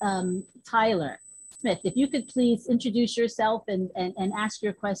Tyler Smith. If you could please introduce yourself and ask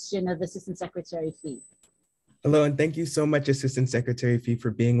your question of Assistant Secretary Phee. Hello, and thank you so much, Assistant Secretary Phee,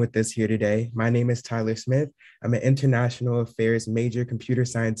 for being with us here today. My name is Tyler Smith. I'm an International Affairs major, computer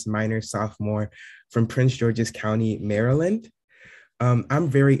science minor sophomore from Prince George's County, Maryland. I'm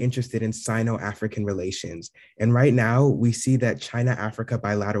very interested in Sino-African relations. And right now, we see that China-Africa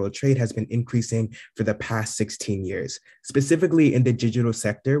bilateral trade has been increasing for the past 16 years. Specifically in the digital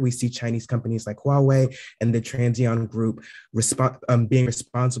sector, we see Chinese companies like Huawei and the Transsion Group being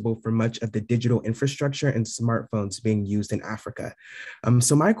responsible for much of the digital infrastructure and smartphones being used in Africa.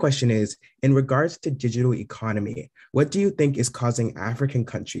 So my question is, in regards to digital economy, what do you think is causing African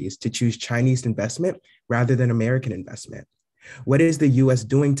countries to choose Chinese investment rather than American investment? What is the U.S.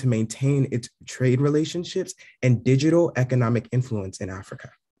 doing to maintain its trade relationships and digital economic influence in Africa?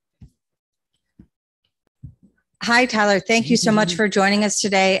 Hi, Tyler. Thank you so much for joining us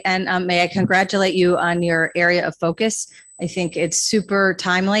today. And may I congratulate you on your area of focus. I think it's super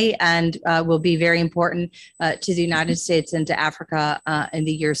timely and will be very important to the United States and to Africa in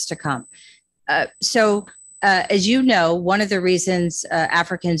the years to come. As you know, one of the reasons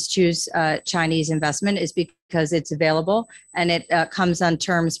Africans choose Chinese investment is because it's available and it comes on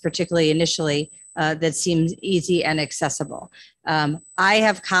terms, particularly initially, that seems easy and accessible. I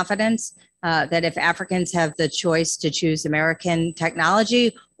have confidence that if Africans have the choice to choose American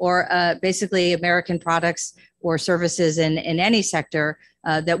technology or basically American products or services in any sector,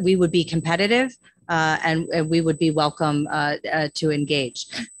 that we would be competitive and we would be welcome to engage.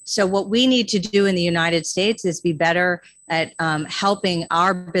 So what we need to do in the United States is be better at helping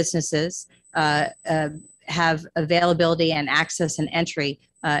our businesses have availability and access and entry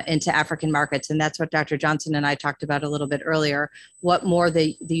into African markets. And that's what Dr. Johnson and I talked about a little bit earlier, what more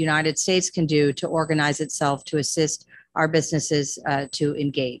the United States can do to organize itself to assist our businesses to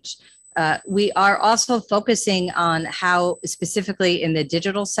engage. We are also focusing on how, specifically in the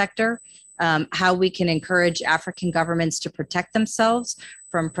digital sector, how we can encourage African governments to protect themselves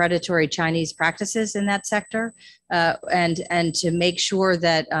from predatory Chinese practices in that sector, and to make sure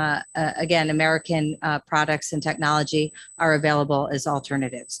that, again, American products and technology are available as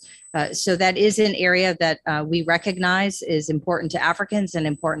alternatives. So that is an area that we recognize is important to Africans and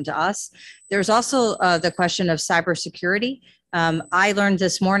important to us. There's also the question of cybersecurity. I learned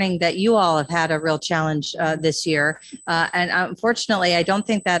this morning that you all have had a real challenge this year. And unfortunately, I don't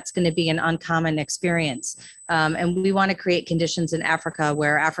think that's going to be an uncommon experience. And we want to create conditions in Africa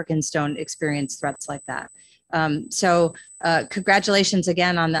where Africans don't experience threats like that. So congratulations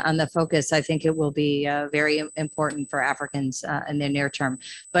again on the focus. I think it will be very important for Africans in the near term.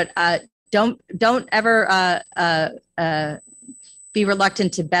 But don't ever be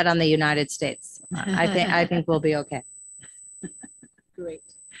reluctant to bet on the United States. I think we'll be okay. Great.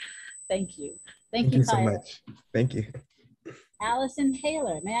 Thank you. Thank Thank you you so Tyler. much. Thank you. Alyson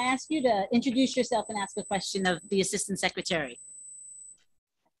Haylor, may I ask you to introduce yourself and ask a question of the Assistant Secretary?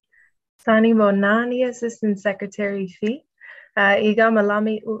 Sani Bonani, Assistant Secretary Phee. Iga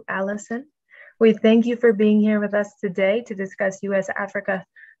Malami U Alyson. We thank you for being here with us today to discuss U.S. Africa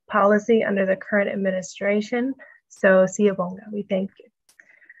policy under the current administration. So, Siyabonga, we thank you.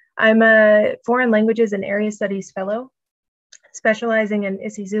 I'm a Foreign Languages and Area Studies Fellow, specializing in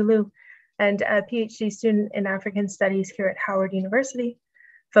isiZulu, and a PhD student in African Studies here at Howard University,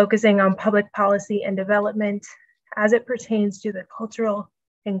 focusing on public policy and development as it pertains to the cultural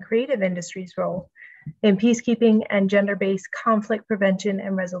and creative industry's role in peacekeeping and gender-based conflict prevention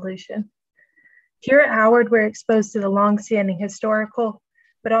and resolution. Here at Howard, we're exposed to the longstanding historical,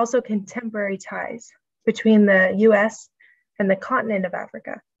 but also contemporary ties between the US and the continent of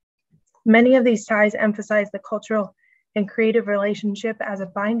Africa. Many of these ties emphasize the cultural and creative relationship as a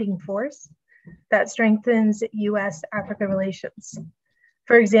binding force that strengthens US Africa relations.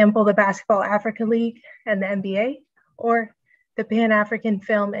 For example, the Basketball Africa League and the NBA, or the Pan-African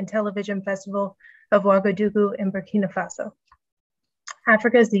Film and Television Festival of Ouagadougou in Burkina Faso.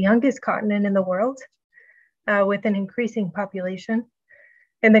 Africa is the youngest continent in the world with an increasing population.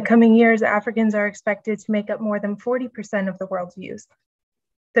 In the coming years, Africans are expected to make up more than 40% of the world's youth.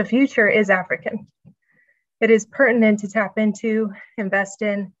 The future is African. It is pertinent to tap into, invest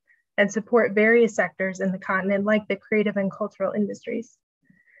in, and support various sectors in the continent, like the creative and cultural industries.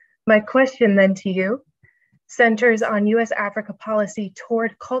 My question then to you centers on US Africa policy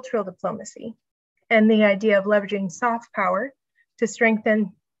toward cultural diplomacy and the idea of leveraging soft power to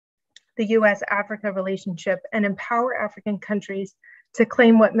strengthen the US Africa relationship and empower African countries to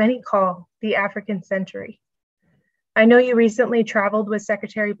claim what many call the African century. I know you recently traveled with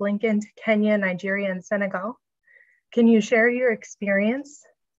Secretary Blinken to Kenya, Nigeria, and Senegal. Can you share your experience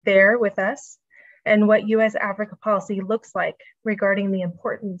there with us and what US Africa policy looks like regarding the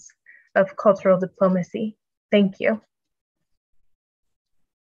importance of cultural diplomacy? Thank you.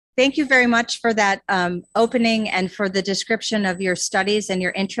 thank you very much for that opening and for the description of your studies and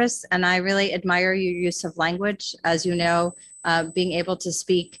your interests. And I really admire your use of language. As you know, being able to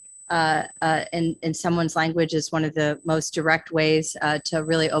speak in someone's language is one of the most direct ways to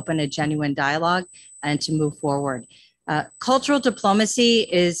really open a genuine dialogue and to move forward. Cultural diplomacy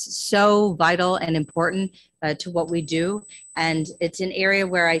is so vital and important to what we do. And it's an area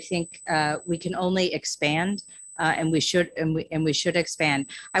where I think we can only expand. And we should expand.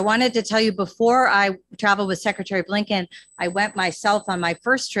 I wanted to tell you, before I traveled with Secretary Blinken, I went myself on my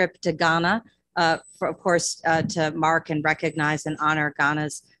first trip to Ghana, for, of course, to mark and recognize and honor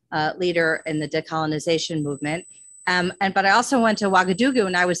Ghana's leader in the decolonization movement. But I also went to Ouagadougou,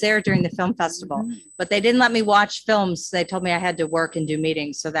 and I was there during the film festival. But they didn't let me watch films. They told me I had to work and do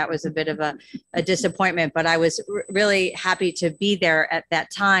meetings, so that was a bit of a disappointment. But I was really happy to be there at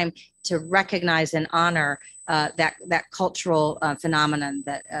that time to recognize and honor that cultural phenomenon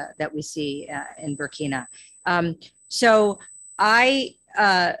that we see in Burkina. So I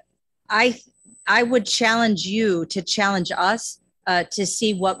would challenge you to challenge us to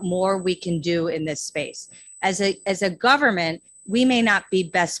see what more we can do in this space. As a government, we may not be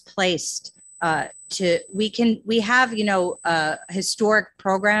best placed we have, historic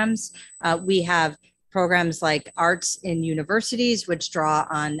programs. We have programs like arts in universities, which draw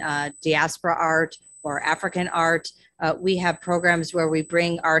on diaspora art or African art. We have programs where we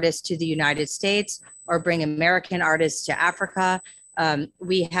bring artists to the United States or bring American artists to Africa.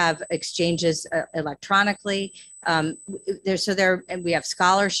 We have exchanges electronically. And we have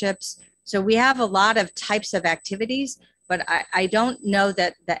scholarships. So we have a lot of types of activities, but I don't know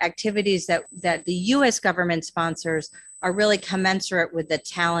that the activities that the U.S. government sponsors are really commensurate with the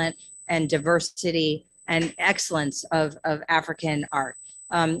talent and diversity and excellence of African art.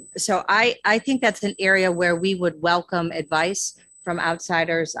 So I think that's an area where we would welcome advice from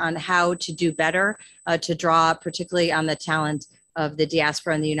outsiders on how to do better, to draw particularly on the talent of the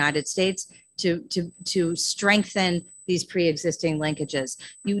diaspora in the United States to strengthen these pre-existing linkages.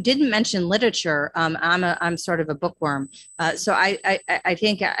 You didn't mention literature. I'm sort of a bookworm. So I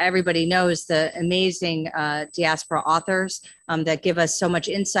think everybody knows the amazing diaspora authors that give us so much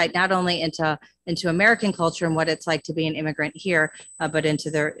insight, not only into American culture and what it's like to be an immigrant here, but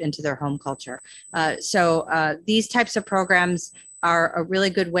into their home culture. So these types of programs are a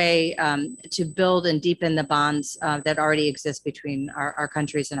really good way to build and deepen the bonds that already exist between our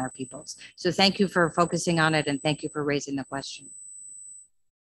countries and our peoples. So thank you for focusing on it, and thank you for raising the question.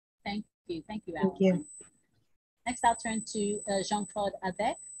 Thank you, Alyson. Thank you. Next, I'll turn to Jean-Claude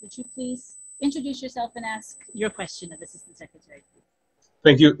Abeck. Would you please introduce yourself and ask your question of Assistant Secretary?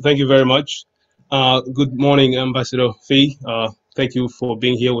 Thank you very much. Good morning, Ambassador Phee. Thank you for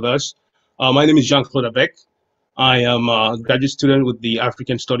being here with us. My name is Jean-Claude Abeck. I am a graduate student with the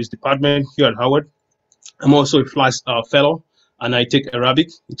African Studies Department here at Howard. I'm also a FLAS fellow, and I take Arabic.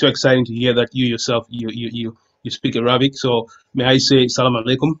 It's so exciting to hear that you yourself, you speak Arabic. So may I say salam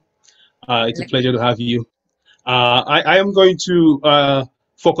alaikum. It's a pleasure to have you. I am going to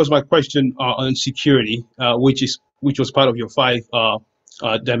focus my question on security, which was part of your 5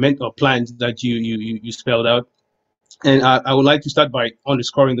 plans that you spelled out. And I would like to start by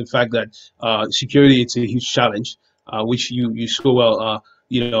underscoring the fact that security is a huge challenge, which you so well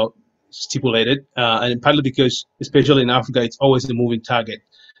stipulated, and partly because, especially in Africa, it's always a moving target.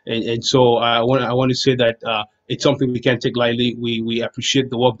 And so I want to say that it's something we can't take lightly. We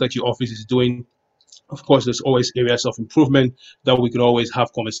appreciate the work that your office is doing. Of course, there's always areas of improvement that we can always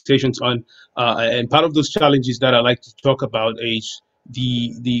have conversations on. And part of those challenges that I like to talk about is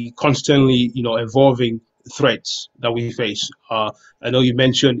the constantly evolving threats that we face. I know you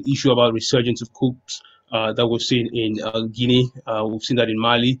mentioned the issue about resurgence of coups that we've seen in Guinea. We've seen that in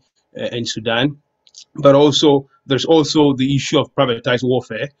Mali and Sudan. But also, there's also the issue of privatized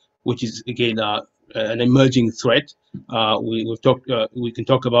warfare, which is, again, an emerging threat. We can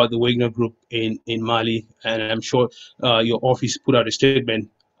talk about the Wagner Group in Mali, and I'm sure your office put out a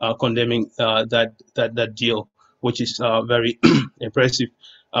statement condemning that deal, which is a very impressive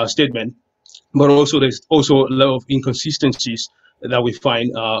statement. But also, there's also a lot of inconsistencies that we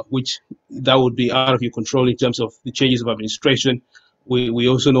find, which that would be out of your control in terms of the changes of administration. We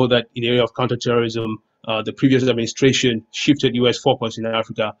also know that in the area of counterterrorism, the previous administration shifted U.S. focus in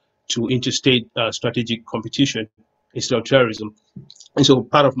Africa to interstate strategic competition instead of terrorism. And so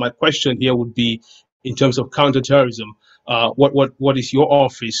part of my question here would be, in terms of counterterrorism, what is your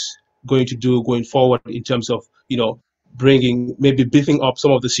office going to do going forward in terms of, maybe beefing up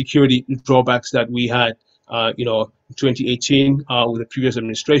some of the security drawbacks that we had, 2018 with the previous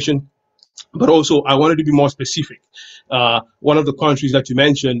administration, But also, I wanted to be more specific. One of the countries that you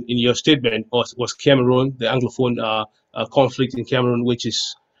mentioned in your statement was Cameroon, the Anglophone conflict in Cameroon, which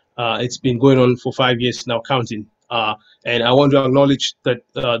is it's been going on for 5 years now, counting. And I want to acknowledge that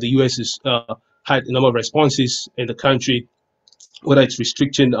the U.S. has had a number of responses in the country, whether it's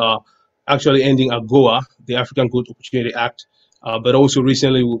restriction, actually ending AGOA, the African Good Opportunity Act, but also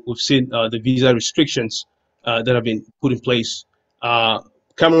recently we've seen the visa restrictions that have been put in place.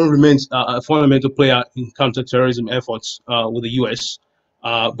 Cameroon remains a fundamental player in counterterrorism efforts with the U.S.,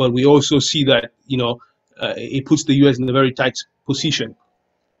 but we also see that it puts the U.S. in a very tight position.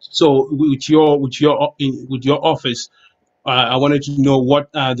 So with your office, I wanted to know what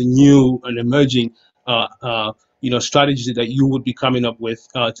are the new and emerging strategies that you would be coming up with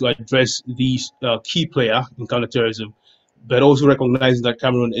to address these key player in counterterrorism, but also recognizing that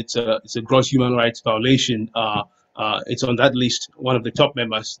Cameroon it's a gross human rights violation. It's on that list, one of the top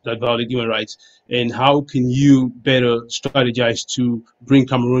members that violate human rights. And how can you better strategize to bring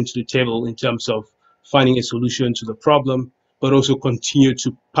Cameroon to the table in terms of finding a solution to the problem, but also continue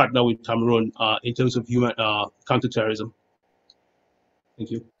to partner with Cameroon in terms of human counterterrorism? Thank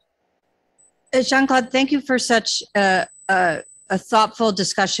you. Jean-Claude, thank you for such a thoughtful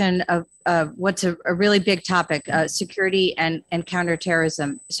discussion of what's a really big topic, security and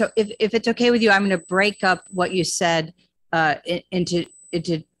counterterrorism. So if it's okay with you, I'm going to break up what you said into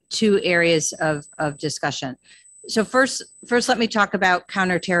two areas of discussion. So first, let me talk about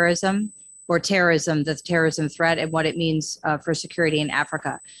counterterrorism or terrorism, the terrorism threat, and what it means for security in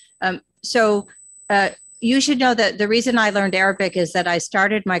Africa. You should know that the reason I learned Arabic is that I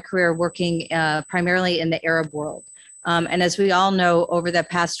started my career working primarily in the Arab world. And as we all know, over the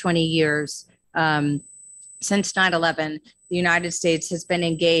past 20 years, since 9/11, the United States has been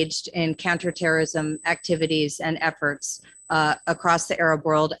engaged in counterterrorism activities and efforts across the Arab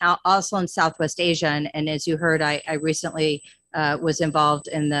world, also in Southwest Asia. And as you heard, I recently was involved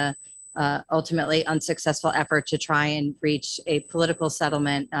in the ultimately unsuccessful effort to try and reach a political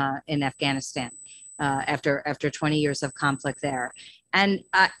settlement in Afghanistan after 20 years of conflict there. And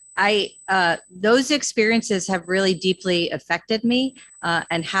those experiences have really deeply affected me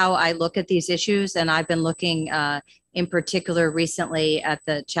and how I look at these issues. And I've been looking in particular recently at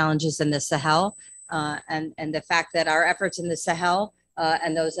the challenges in the Sahel and the fact that our efforts in the Sahel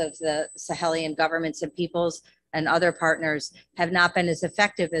and those of the Sahelian governments and peoples and other partners have not been as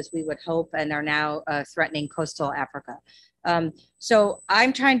effective as we would hope and are now threatening coastal Africa. So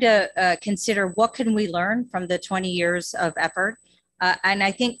I'm trying to consider what can we learn from the 20 years of effort. And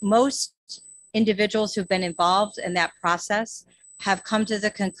I think most individuals who've been involved in that process have come to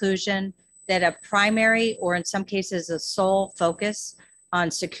the conclusion that a primary, or in some cases a sole focus on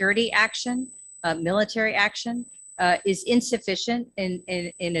security action, military action, is insufficient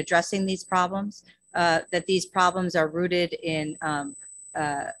in addressing these problems, that these problems are rooted in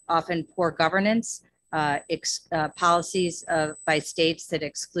often poor governance, policies by states that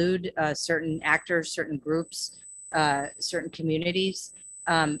exclude certain actors, certain groups, certain communities.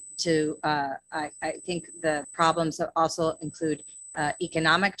 I think the problems also include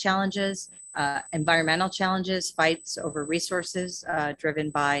economic challenges, environmental challenges, fights over resources driven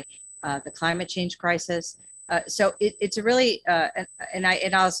by the climate change crisis. So it's a really, and I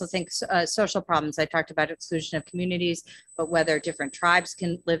also think social problems. I talked about exclusion of communities, but whether different tribes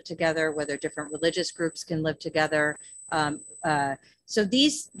can live together, whether different religious groups can live together. So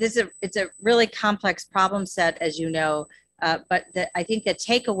it's a really complex problem set, as you know, but I think the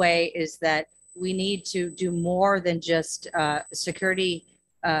takeaway is that we need to do more than just security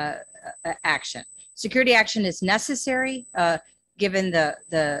action. Security action is necessary given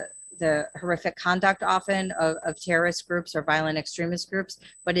the horrific conduct often of terrorist groups or violent extremist groups,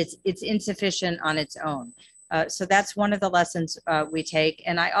 but it's insufficient on its own. So that's one of the lessons we take.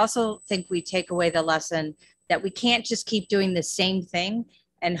 And I also think we take away the lesson that we can't just keep doing the same thing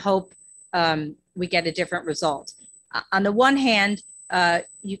and hope we get a different result. On the one hand,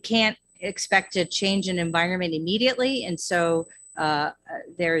 you can't expect to change an environment immediately. And so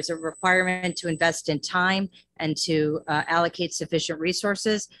there's a requirement to invest in time and to allocate sufficient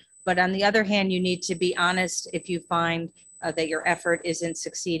resources. But on the other hand, you need to be honest if you find that your effort isn't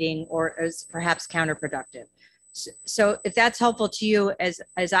succeeding or is perhaps counterproductive. So if that's helpful to you,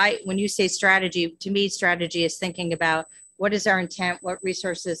 when you say strategy, to me, strategy is thinking about what is our intent, what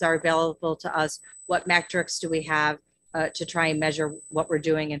resources are available to us, what metrics do we have to try and measure what we're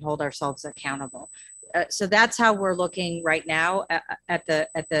doing and hold ourselves accountable. So that's how we're looking right now at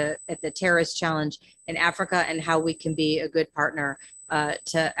the terrorist challenge in Africa and how we can be a good partner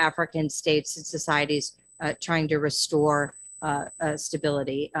to African states and societies trying to restore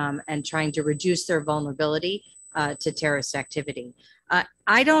stability and trying to reduce their vulnerability to terrorist activity.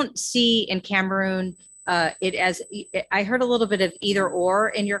 I don't see in Cameroon it as, I heard a little bit of either or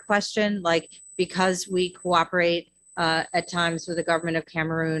in your question, like because we cooperate at times with the government of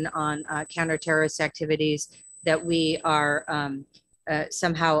Cameroon on counter-terrorist activities, that we are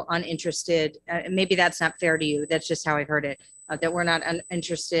somehow uninterested. Maybe that's not fair to you. That's just how I heard it. That we're not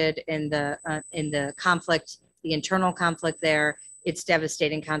interested in the conflict, the internal conflict there, its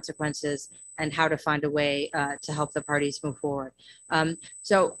devastating consequences, and how to find a way to help the parties move forward.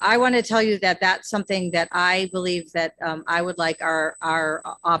 So I want to tell you that that's something that I believe that I would like our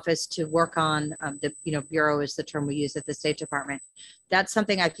office to work on. The bureau is the term we use at the State Department. That's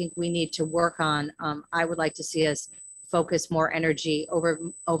something I think we need to work on. I would like to see us focus more energy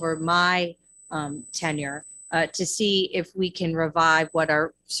over my tenure to see if we can revive what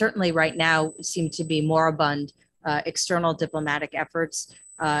are certainly right now seem to be moribund external diplomatic efforts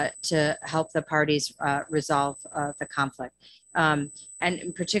to help the parties resolve the conflict, and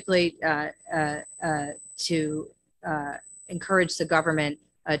particularly to encourage the government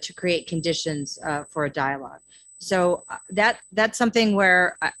to create conditions for a dialogue. So that's something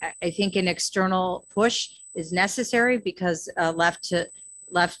where I think an external push is necessary, because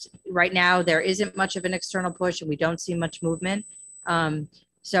left right now there isn't much of an external push and we don't see much movement.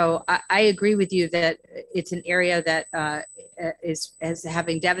 So I agree with you that it's an area that is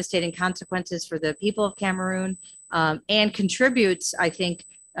having devastating consequences for the people of Cameroon, and contributes, I think,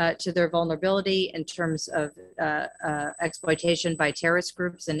 to their vulnerability in terms of exploitation by terrorist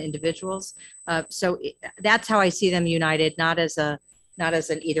groups and individuals. So that's how I see them united, not as an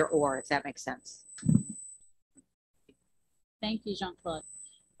either or, if that makes sense. Thank you, Jean-Claude.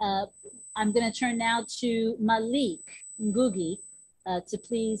 I'm going to turn now to Malik Ngugi to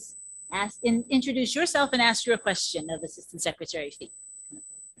please introduce yourself and ask your question of Assistant Secretary Phee.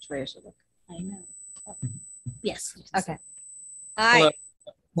 Which way I should look? I know. Oh. Yes. Okay. Hi.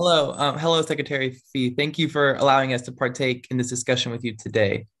 Hello. Hello, Secretary Phee. Thank you for allowing us to partake in this discussion with you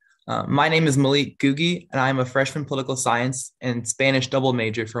today. My name is Malik Ngugi, and I'm a freshman political science and Spanish double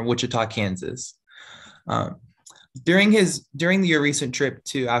major from Wichita, Kansas. During your recent trip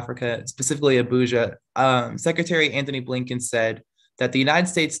to Africa, specifically Abuja, Secretary Anthony Blinken said that the United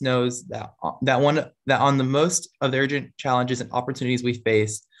States knows that on the most of the urgent challenges and opportunities we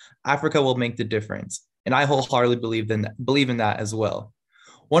face, Africa will make the difference. And I wholeheartedly believe in that as well.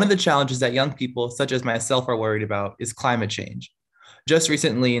 One of the challenges that young people, such as myself, are worried about is climate change. Just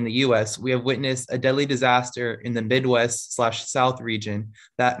recently in the U.S., we have witnessed a deadly disaster in the Midwest/South region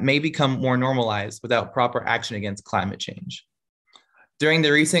that may become more normalized without proper action against climate change. During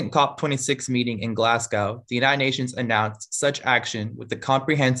the recent COP26 meeting in Glasgow, the United Nations announced such action with the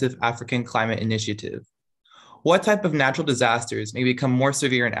Comprehensive African Climate Initiative. What type of natural disasters may become more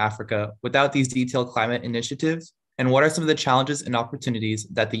severe in Africa without these detailed climate initiatives? And what are some of the challenges and opportunities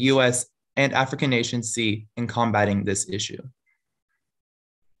that the U.S. and African nations see in combating this issue?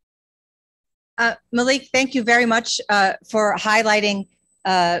 Malik, thank you very much for highlighting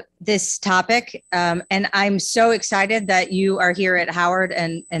this topic. And I'm so excited that you are here at Howard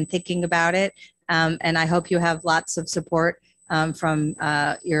and thinking about it. And I hope you have lots of support from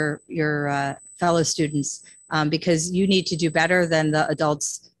your fellow students, because you need to do better than the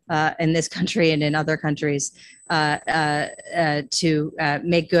adults in this country and in other countries to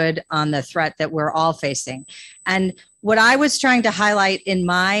make good on the threat that we're all facing. And what I was trying to highlight in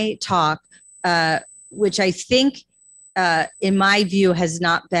my talk, which I think, in my view, has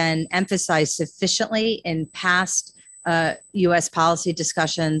not been emphasized sufficiently in past U.S. policy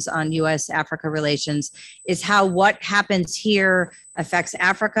discussions on U.S. Africa relations, is how what happens here affects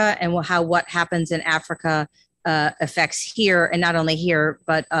Africa, and how what happens in Africa affects here, and not only here,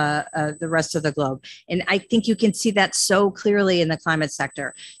 but the rest of the globe. And I think you can see that so clearly in the climate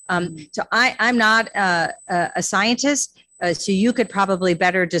sector. So I'm not a scientist. So you could probably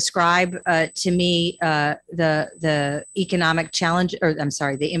better describe to me the economic challenge, or I'm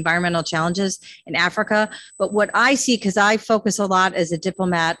sorry, the environmental challenges in Africa. But what I see, because I focus a lot as a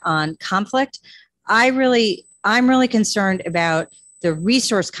diplomat on conflict, I'm really concerned about the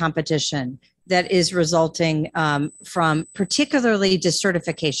resource competition that is resulting from particularly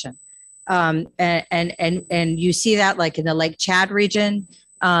desertification. And you see that like in the Lake Chad region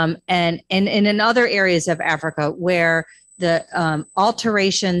and in other areas of Africa where the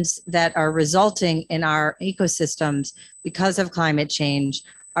alterations that are resulting in our ecosystems because of climate change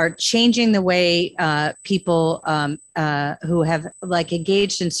are changing the way people who have like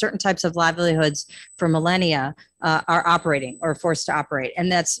engaged in certain types of livelihoods for millennia are operating or forced to operate.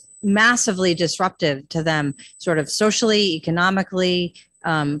 And that's massively disruptive to them, sort of socially, economically,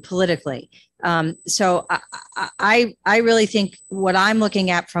 politically. So I really think what I'm looking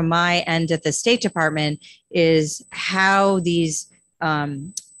at from my end at the State Department is how these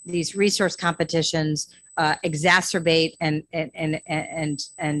resource competitions exacerbate and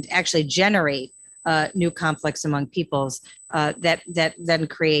actually generate new conflicts among peoples that then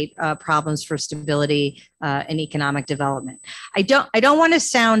create problems for stability and economic development. I don't want to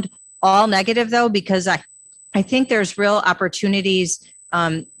sound all negative though, because I think there's real opportunities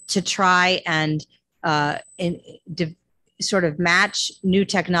to try and sort of match new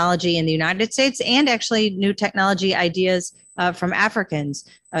technology in the United States and actually new technology ideas from Africans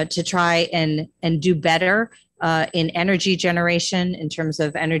to try and do better in energy generation, in terms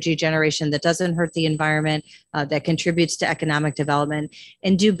of energy generation that doesn't hurt the environment, that contributes to economic development,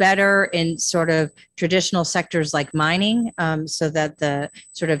 and do better in sort of traditional sectors like mining, so that the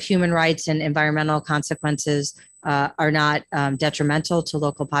sort of human rights and environmental consequences are not detrimental to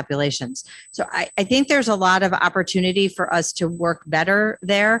local populations. So I think there's a lot of opportunity for us to work better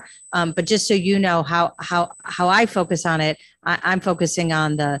there. But just so you know how I focus on it, I'm focusing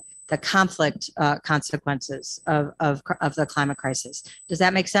on the conflict consequences of the climate crisis. Does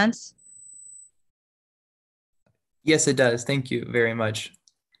that make sense? Yes, it does. Thank you very much.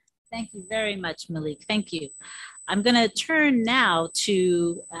 Thank you very much, Malik. Thank you. I'm going to turn now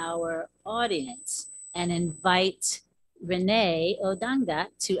to our audience and invite Renee Odanga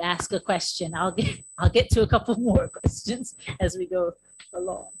to ask a question. I'll get to a couple more questions as we go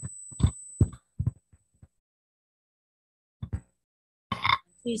along.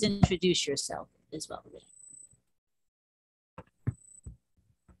 Please introduce yourself as well.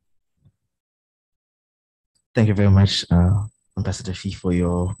 Thank you very much, Ambassador Phee, for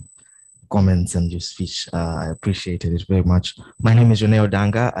your comments and your speech. I appreciated it very much. My name is Renee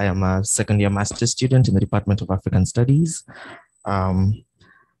Odanga. I am a second-year master's student in the Department of African Studies.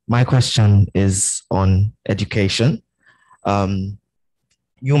 My question is on education.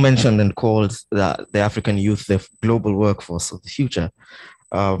 You mentioned and called the African youth the global workforce of the future.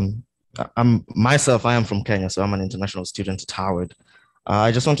 I am from Kenya, so I'm an international student at Howard.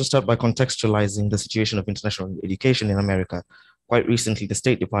 I just want to start by contextualizing the situation of international education in America. Quite recently, the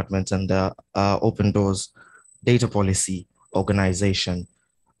State Department and the Open Doors Data Policy Organization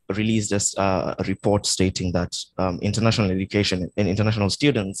released a report stating that international education and international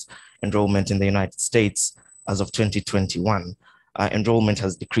students enrollment in the United States as of 2021, enrollment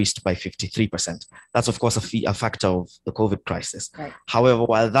has decreased by 53%. That's, of course, a factor of the COVID crisis. Right. However,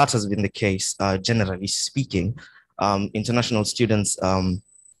 while that has been the case, generally speaking, international students'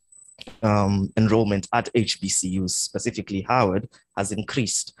 enrollment at HBCUs, specifically Howard, has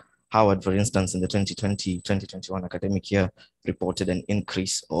increased. Howard, for instance, in the 2020-2021 academic year, reported an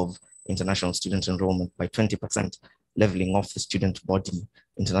increase of international student enrollment by 20%, leveling off the student body,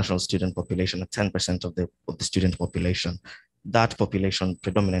 international student population at 10% of the student population. That population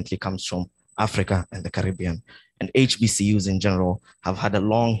predominantly comes from Africa and the Caribbean. And HBCUs in general have had a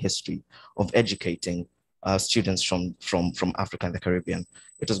long history of educating students from Africa and the Caribbean.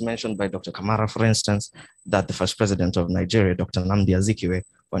 It was mentioned by Dr. Camara, for instance, that the first president of Nigeria, Dr. Nnamdi Azikiwe,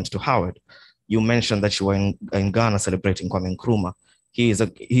 went to Howard. You mentioned that you were in Ghana celebrating Kwame Nkrumah. He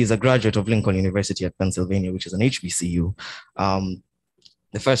is a graduate of Lincoln University at Pennsylvania, which is an HBCU.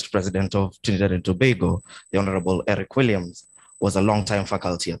 The first president of Trinidad and Tobago, the Honorable Eric Williams, was a longtime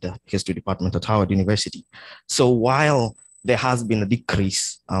faculty at the history department at Howard University. So while there has been a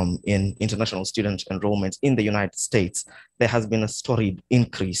decrease in international student enrollment in the United States, there has been a storied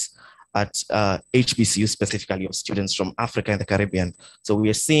increase at HBCU, specifically of students from Africa and the Caribbean. So we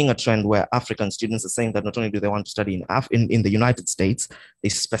are seeing a trend where African students are saying that not only do they want to study in the United States, they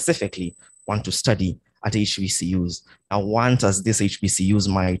specifically want to study at HBCUs. Now, want as these HBCUs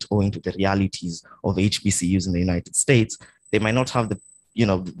might, owing to the realities of HBCUs in the United States, they might not have the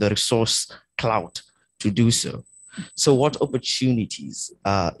resource clout to do so. So what opportunities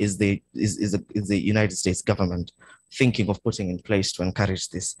is the United States government thinking of putting in place to encourage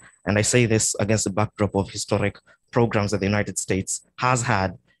this? And I say this against the backdrop of historic programs that the United States has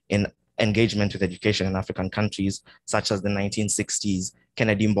had in engagement with education in African countries, such as the 1960s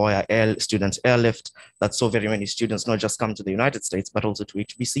Kennedy Mboya student airlift that saw very many students not just come to the United States, but also to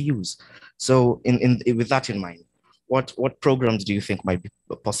HBCUs. So with that in mind, what programs do you think might be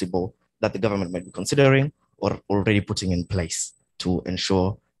possible that the government might be considering or already putting in place to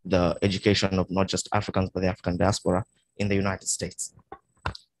ensure the education of not just Africans, but the African diaspora in the United States?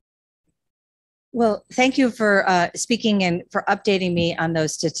 Well, thank you for speaking and for updating me on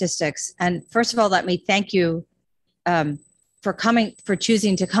those statistics. And first of all, let me thank you for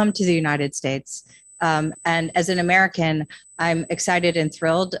choosing to come to the United States. And as an American, I'm excited and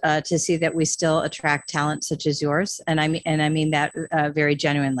thrilled to see that we still attract talent such as yours, and I mean that very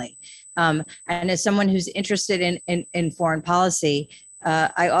genuinely. And as someone who's interested in foreign policy,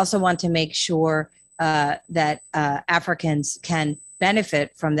 I also want to make sure that Africans can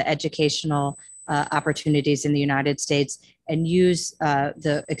benefit from the educational opportunities in the United States and use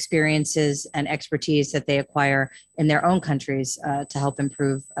the experiences and expertise that they acquire in their own countries to help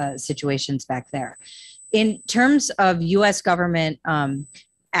improve situations back there. In terms of U.S. government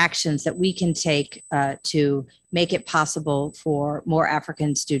actions that we can take to make it possible for more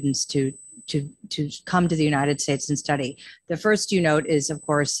African students to come to the United States and study, the first you note is, of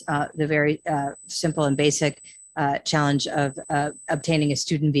course, the very simple and basic challenge of obtaining a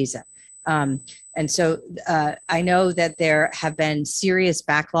student visa. And so I know that there have been serious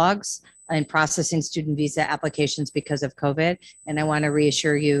backlogs in processing student visa applications because of COVID. And I want to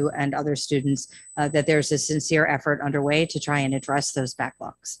reassure you and other students that there's a sincere effort underway to try and address those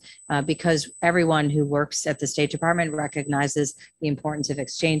backlogs because everyone who works at the State Department recognizes the importance of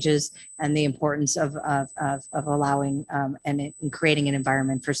exchanges and the importance of allowing and creating an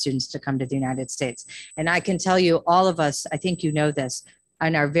environment for students to come to the United States. And I can tell you, all of us, I think you know this,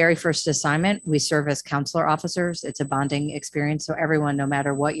 on our very first assignment, we serve as consular officers. It's a bonding experience. So everyone, no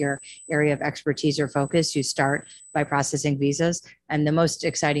matter what your area of expertise or focus, you start by processing visas. And the most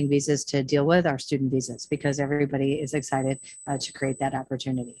exciting visas to deal with are student visas because everybody is excited to create that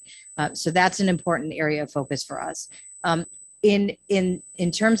opportunity. So that's an important area of focus for us. In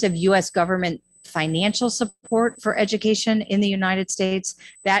terms of US government financial support for education in the United States,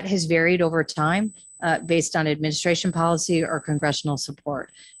 that has varied over time. Based on administration policy or congressional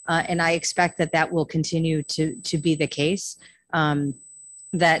support. And I expect that will continue to be the case,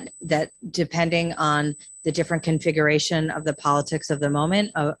 that depending on the different configuration of the politics of the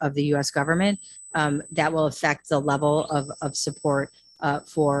moment of the US government, that will affect the level of support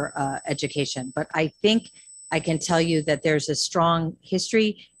for education. But I think I can tell you that there's a strong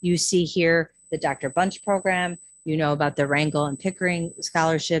history. You see here the Dr. Bunch program, you know about the Rangel and Pickering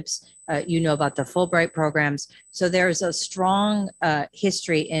scholarships, you know about the Fulbright programs. So there's a strong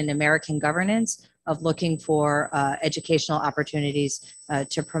history in American governance of looking for educational opportunities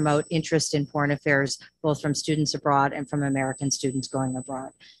to promote interest in foreign affairs, both from students abroad and from American students going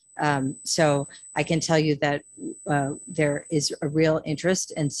abroad. So I can tell you that there is a real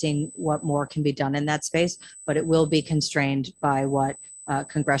interest in seeing what more can be done in that space, but it will be constrained by what our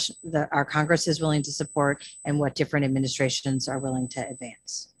Congress is willing to support and what different administrations are willing to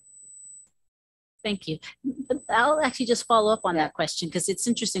advance. Thank you. I'll actually just follow up on that question because it's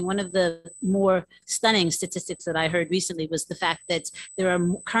interesting. One of the more stunning statistics that I heard recently was the fact that there are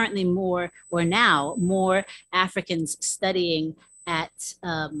currently more Africans studying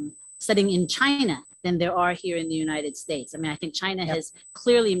in China than there are here in the United States. I mean, I think China has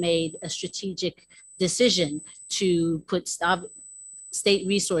clearly made a strategic decision to put state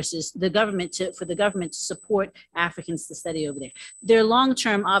resources, for the government to support Africans to study over there. There are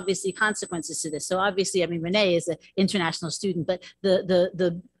long-term, obviously, consequences to this. So obviously, I mean, Renee is an international student, but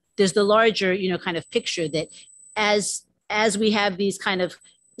there's the larger, kind of picture that as we have these kind of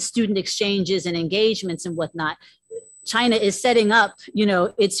student exchanges and engagements and whatnot, China is setting up,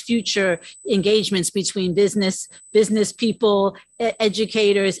 its future engagements between business people,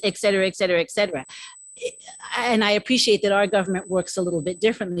 educators, et cetera, et cetera, et cetera. And I appreciate that our government works a little bit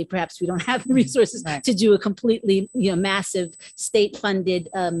differently. Perhaps we don't have the resources to do a completely, massive state-funded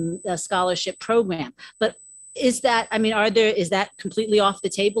scholarship program. But is that completely off the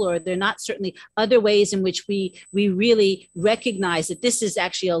table, or are there not certainly other ways in which we really recognize that this is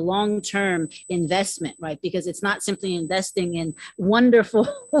actually a long-term investment, right? Because it's not simply investing in wonderful,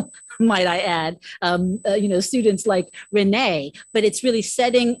 might I add, students like Renee, but it's really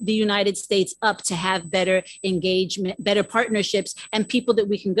setting the United States up to have better engagement, better partnerships, and people that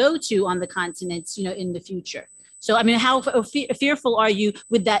we can go to on the continents, in the future. So, I mean, how fearful are you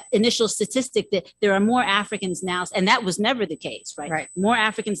with that initial statistic that there are more Africans now, and that was never the case, right? Right. More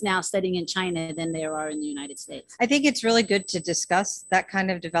Africans now studying in China than there are in the United States. I think it's really good to discuss that kind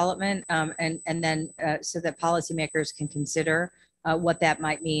of development and then so that policymakers can consider what that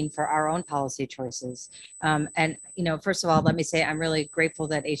might mean for our own policy choices. And, first of all, let me say I'm really grateful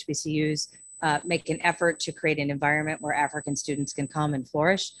that HBCUs make an effort to create an environment where African students can come and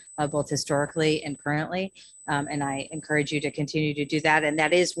flourish, both historically and currently. And I encourage you to continue to do that. And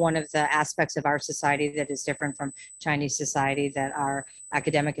that is one of the aspects of our society that is different from Chinese society, that our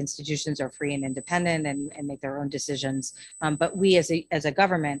academic institutions are free and independent and make their own decisions. But we as a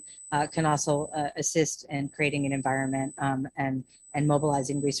government can also assist in creating an environment and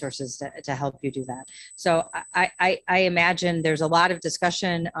mobilizing resources to help you do that. So I imagine there's a lot of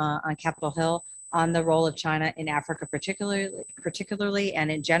discussion on Capitol Hill on the role of China in Africa, particularly and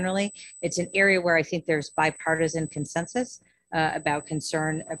in generally. It's an area where I think there's bipartisan consensus about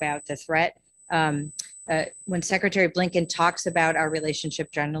concern about the threat. When Secretary Blinken talks about our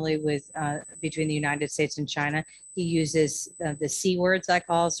relationship generally with between the United States and China, he uses the C words, I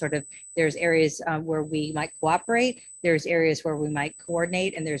call, sort of, there's areas where we might cooperate, there's areas where we might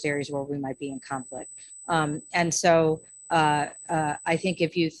coordinate, and there's areas where we might be in conflict. And so I think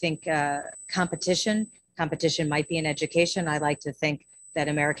if you think competition might be in education. I like to think that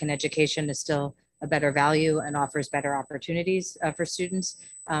American education is still a better value and offers better opportunities for students.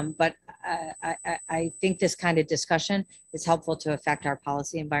 But I think this kind of discussion is helpful to affect our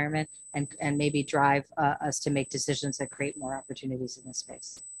policy environment and maybe drive us to make decisions that create more opportunities in this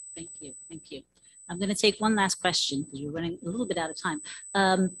space. Thank you. Thank you. I'm going to take one last question because we're running a little bit out of time.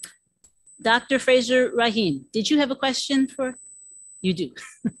 Dr. Fraser Rahim, did you have a question for? You do.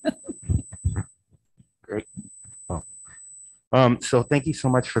 Great. So thank you so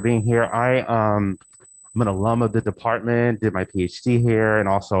much for being here. I'm an alum of the department, did my PhD here, and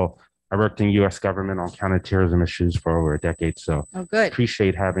also I worked in U.S. government on counterterrorism issues for over a decade. So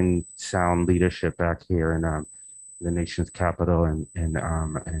appreciate having sound leadership back here in the nation's capital and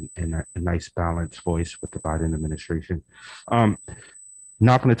a nice balanced voice with the Biden administration.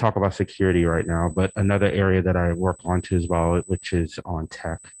 Not going to talk about security right now, but another area that I work on too as well, which is on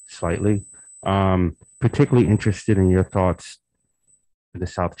tech slightly. Particularly interested in your thoughts in the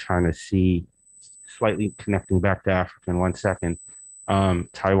South China Sea, slightly connecting back to Africa in 1 second.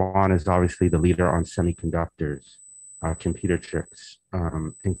 Taiwan is obviously the leader on semiconductors, computer chips,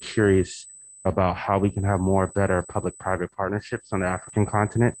 and curious about how we can have more better public-private partnerships on the African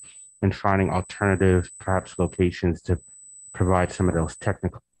continent and finding alternative, perhaps locations to provide some of those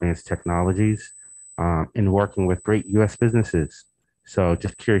technical advanced technologies and working with great US businesses. So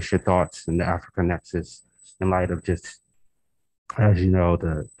just curious your thoughts in the Africa nexus in light of just, as you know,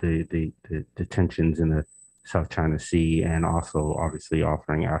 the tensions in the South China Sea, and also obviously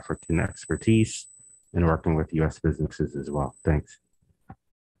offering African expertise and working with US businesses as well. Thanks.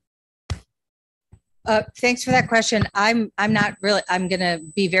 Thanks for that question. I'm not really, I'm going to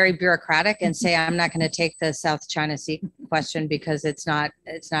be very bureaucratic and say I'm not going to take the South China Sea question because it's not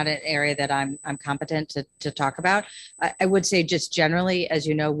an area that I'm competent to talk about. I would say just generally, as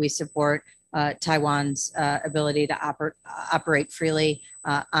you know, we support Taiwan's ability to operate freely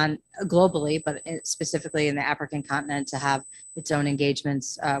on globally, but specifically in the African continent, to have its own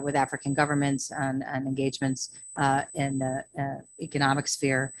engagements with African governments and engagements in the economic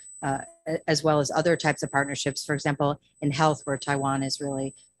sphere. As well as other types of partnerships, for example, in health, where Taiwan is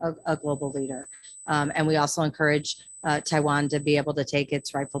really a global leader. And we also encourage Taiwan to be able to take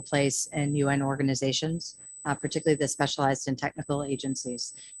its rightful place in UN organizations, particularly the specialized and technical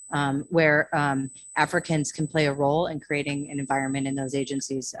agencies, where Africans can play a role in creating an environment in those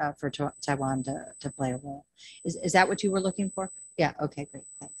agencies for Taiwan to play a role. Is that what you were looking for? Yeah, okay, great,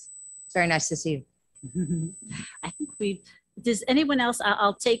 thanks. It's very nice to see you. I think does anyone else,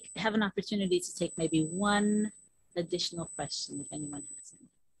 I'll have an opportunity to take maybe one additional question if anyone has any.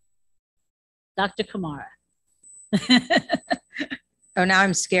 Dr. Camara. Oh, now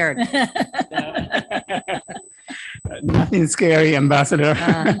I'm scared. Nothing scary, Ambassador.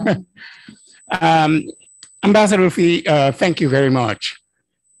 Ambassador Phee, thank you very much.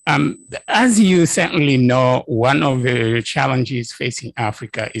 As you certainly know, one of the challenges facing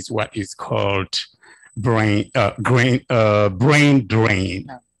Africa is what is called brain drain.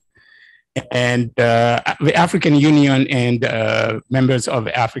 And the African Union and members of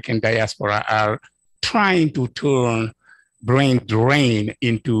the African diaspora are trying to turn brain drain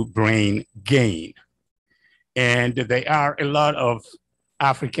into brain gain. And there are a lot of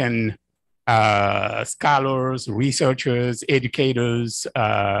African scholars, researchers, educators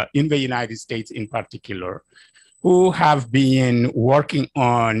in the United States in particular, who have been working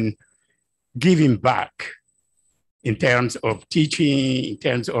on giving back in terms of teaching, in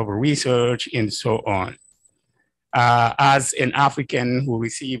terms of research, and so on. As an African who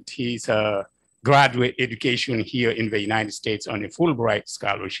received his graduate education here in the United States on a Fulbright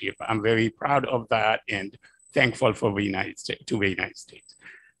scholarship, I'm very proud of that and thankful for the United States.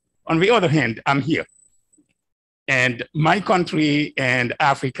 On the other hand, I'm here. And my country and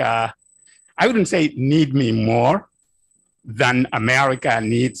Africa, I wouldn't say need me more than America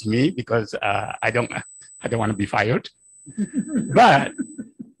needs me, because I don't want to be fired. But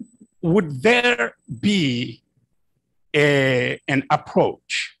would there be an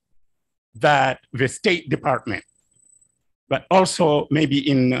approach that the State Department, but also maybe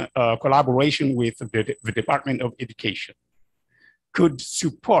in collaboration with the Department of Education, could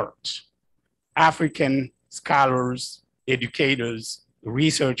support African scholars, educators,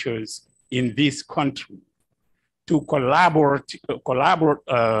 researchers in this country to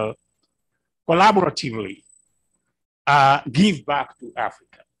collaboratively give back to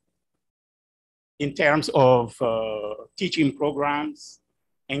Africa in terms of teaching programs,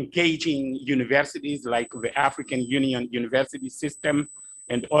 engaging universities like the African Union University System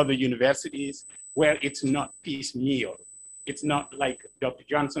and other universities where it's not piecemeal. It's not like Dr.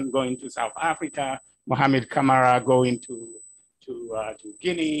 Johnson going to South Africa, Mohamed Camara going to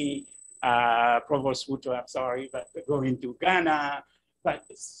Guinea, Provost Wutoh, I'm sorry, but going to Ghana, but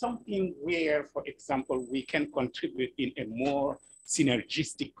something where, for example, we can contribute in a more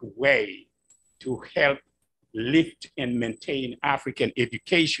synergistic way to help lift and maintain African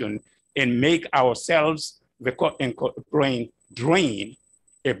education and make ourselves the brain drain,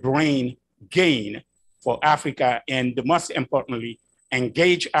 a brain gain for Africa, and most importantly,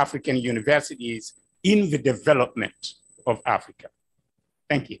 engage African universities in the development of Africa.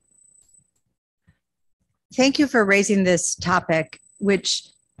 Thank you. Thank you for raising this topic, which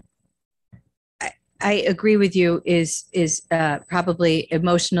I agree with you is probably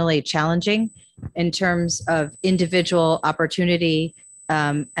emotionally challenging in terms of individual opportunity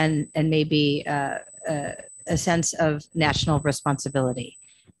and maybe a sense of national responsibility.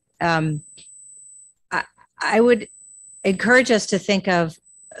 I would encourage us to think of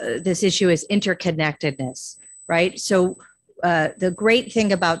this issue as interconnectedness, right? So the great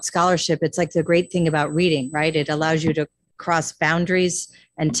thing about scholarship, it's like the great thing about reading, right? It allows you to cross boundaries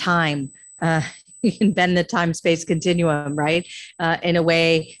and time. You can bend the time-space continuum, right? In a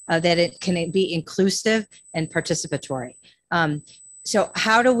way that it can be inclusive and participatory. So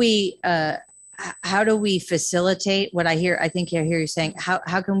how do we facilitate what I hear? I think I hear you saying,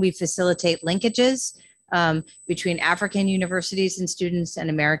 how can we facilitate linkages between African universities and students and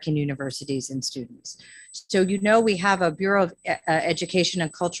American universities and students? So, you know, we have a Bureau of Education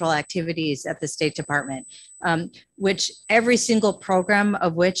and Cultural Activities at the State Department, which every single program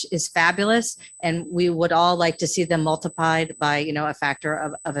of which is fabulous. And we would all like to see them multiplied by, you know, a factor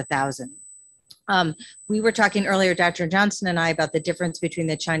of 1,000. We were talking earlier, Dr. Johnson and I, about the difference between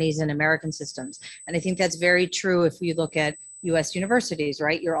the Chinese and American systems. And I think that's very true if you look at U.S. universities,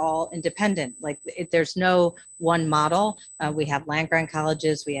 right? You're all independent. Like there's no one model. We have land-grant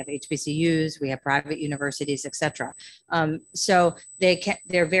colleges, we have HBCUs, we have private universities, et cetera. So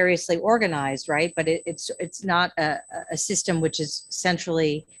they're variously organized, right? But it's not a system which is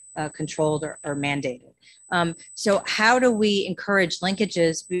centrally controlled or mandated. So how do we encourage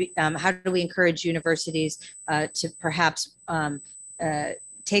linkages? How do we encourage universities to perhaps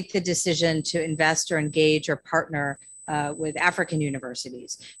take the decision to invest or engage or partner with African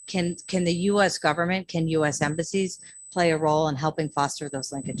universities? Can the U.S. government, can U.S. embassies play a role in helping foster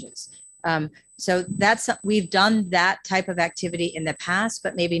those linkages? So we've done that type of activity in the past,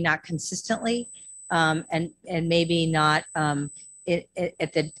 but maybe not consistently, and maybe not at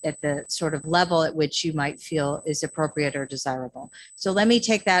the sort of level at which you might feel is appropriate or desirable. So let me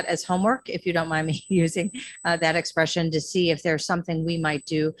take that as homework, if you don't mind me using that expression, to see if there's something we might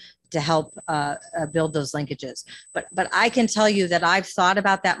do to help build those linkages. But I can tell you that I've thought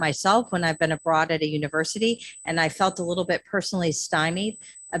about that myself when I've been abroad at a university, and I felt a little bit personally stymied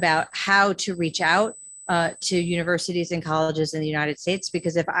about how to reach out to universities and colleges in the United States,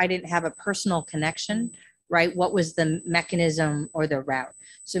 because if I didn't have a personal connection, right, what was the mechanism or the route?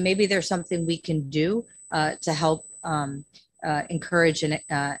 So maybe there's something we can do to help encourage and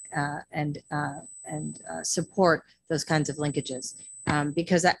support those kinds of linkages.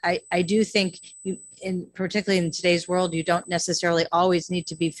 Because I do think, particularly in today's world, you don't necessarily always need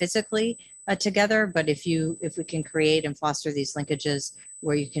to be physically together, but if we can create and foster these linkages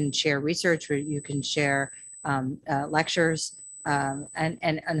where you can share research, where you can share lectures,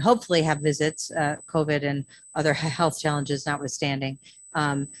 and hopefully have visits, COVID and other health challenges notwithstanding,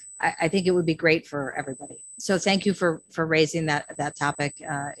 I think it would be great for everybody. So thank you for raising that topic.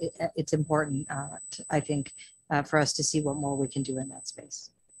 It's important, I think, for us to see what more we can do in that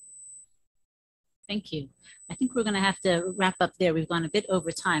space. Thank you. I think we're going to have to wrap up there. We've gone a bit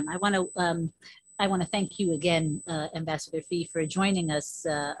over time. I want to I want to thank you again, Ambassador Phee, for joining us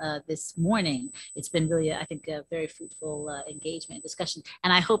this morning. It's been really, I think, a very fruitful engagement discussion.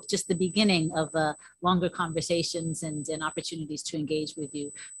 And I hope just the beginning of longer conversations and opportunities to engage with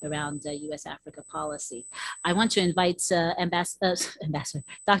you around U.S. Africa policy. I want to invite Ambassador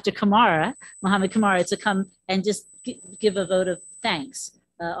Dr. Camara, Mohamed Camara, to come and just give a vote of thanks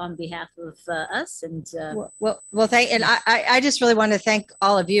on behalf of us. And I just really want to thank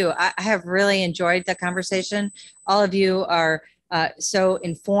all of you. I have really enjoyed the conversation. All of you are so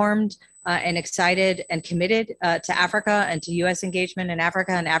informed and excited and committed to Africa and to U.S. engagement in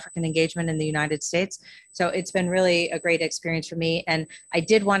Africa and African engagement in the United States. So it's been really a great experience for me. And I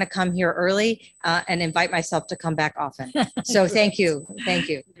did want to come here early and invite myself to come back often. So thank you. Thank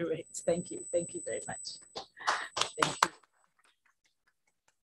you. Great. Thank you. Thank you very much. Thank you.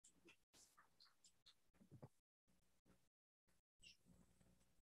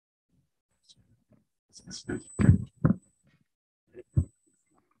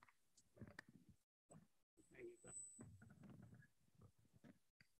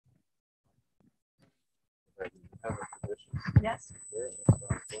 Yes.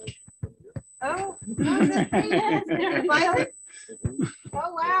 Oh, finally.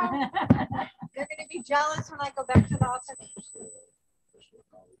 Oh, wow. They're going to be jealous when I go back to the office.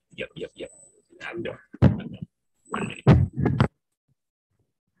 Yep. I'm done. 1 minute.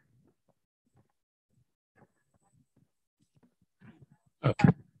 Okay.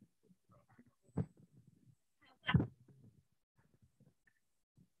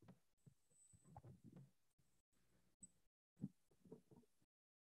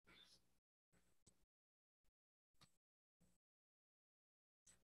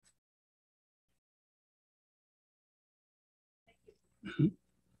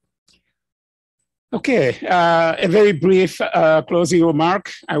 Okay, a very brief closing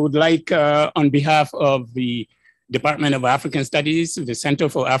remark. I would like, on behalf of the Department of African Studies, the Center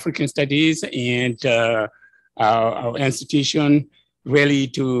for African Studies, and our institution, really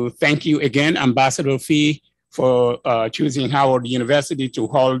to thank you again, Ambassador Phee, for choosing Howard University to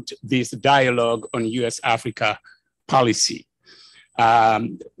hold this dialogue on U.S. Africa policy.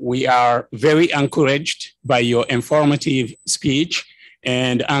 We are very encouraged by your informative speech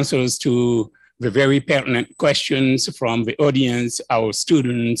and answers to the very pertinent questions from the audience, our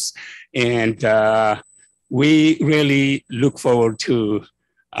students, and we really look forward to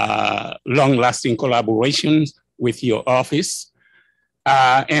long-lasting collaborations with your office.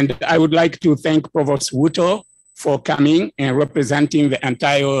 And I would like to thank Provost Wutoh for coming and representing the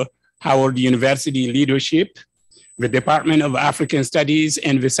entire Howard University leadership, the Department of African Studies,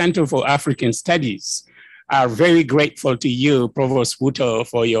 and the Center for African Studies. Are very grateful to you, Provost Wutoh,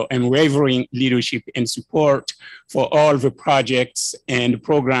 for your unwavering leadership and support for all the projects and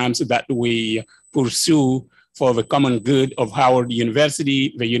programs that we pursue for the common good of Howard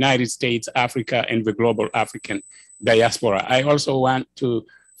University, the United States, Africa, and the global African diaspora. I also want to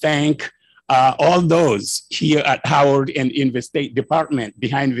thank all those here at Howard and in the State Department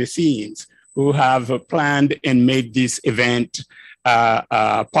behind the scenes who have planned and made this event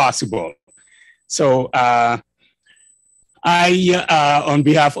possible. So I, on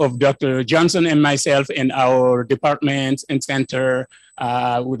behalf of Dr. Johnson and myself and our department and center,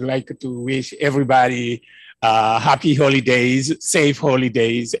 would like to wish everybody happy holidays, safe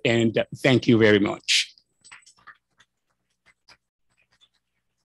holidays, and thank you very much.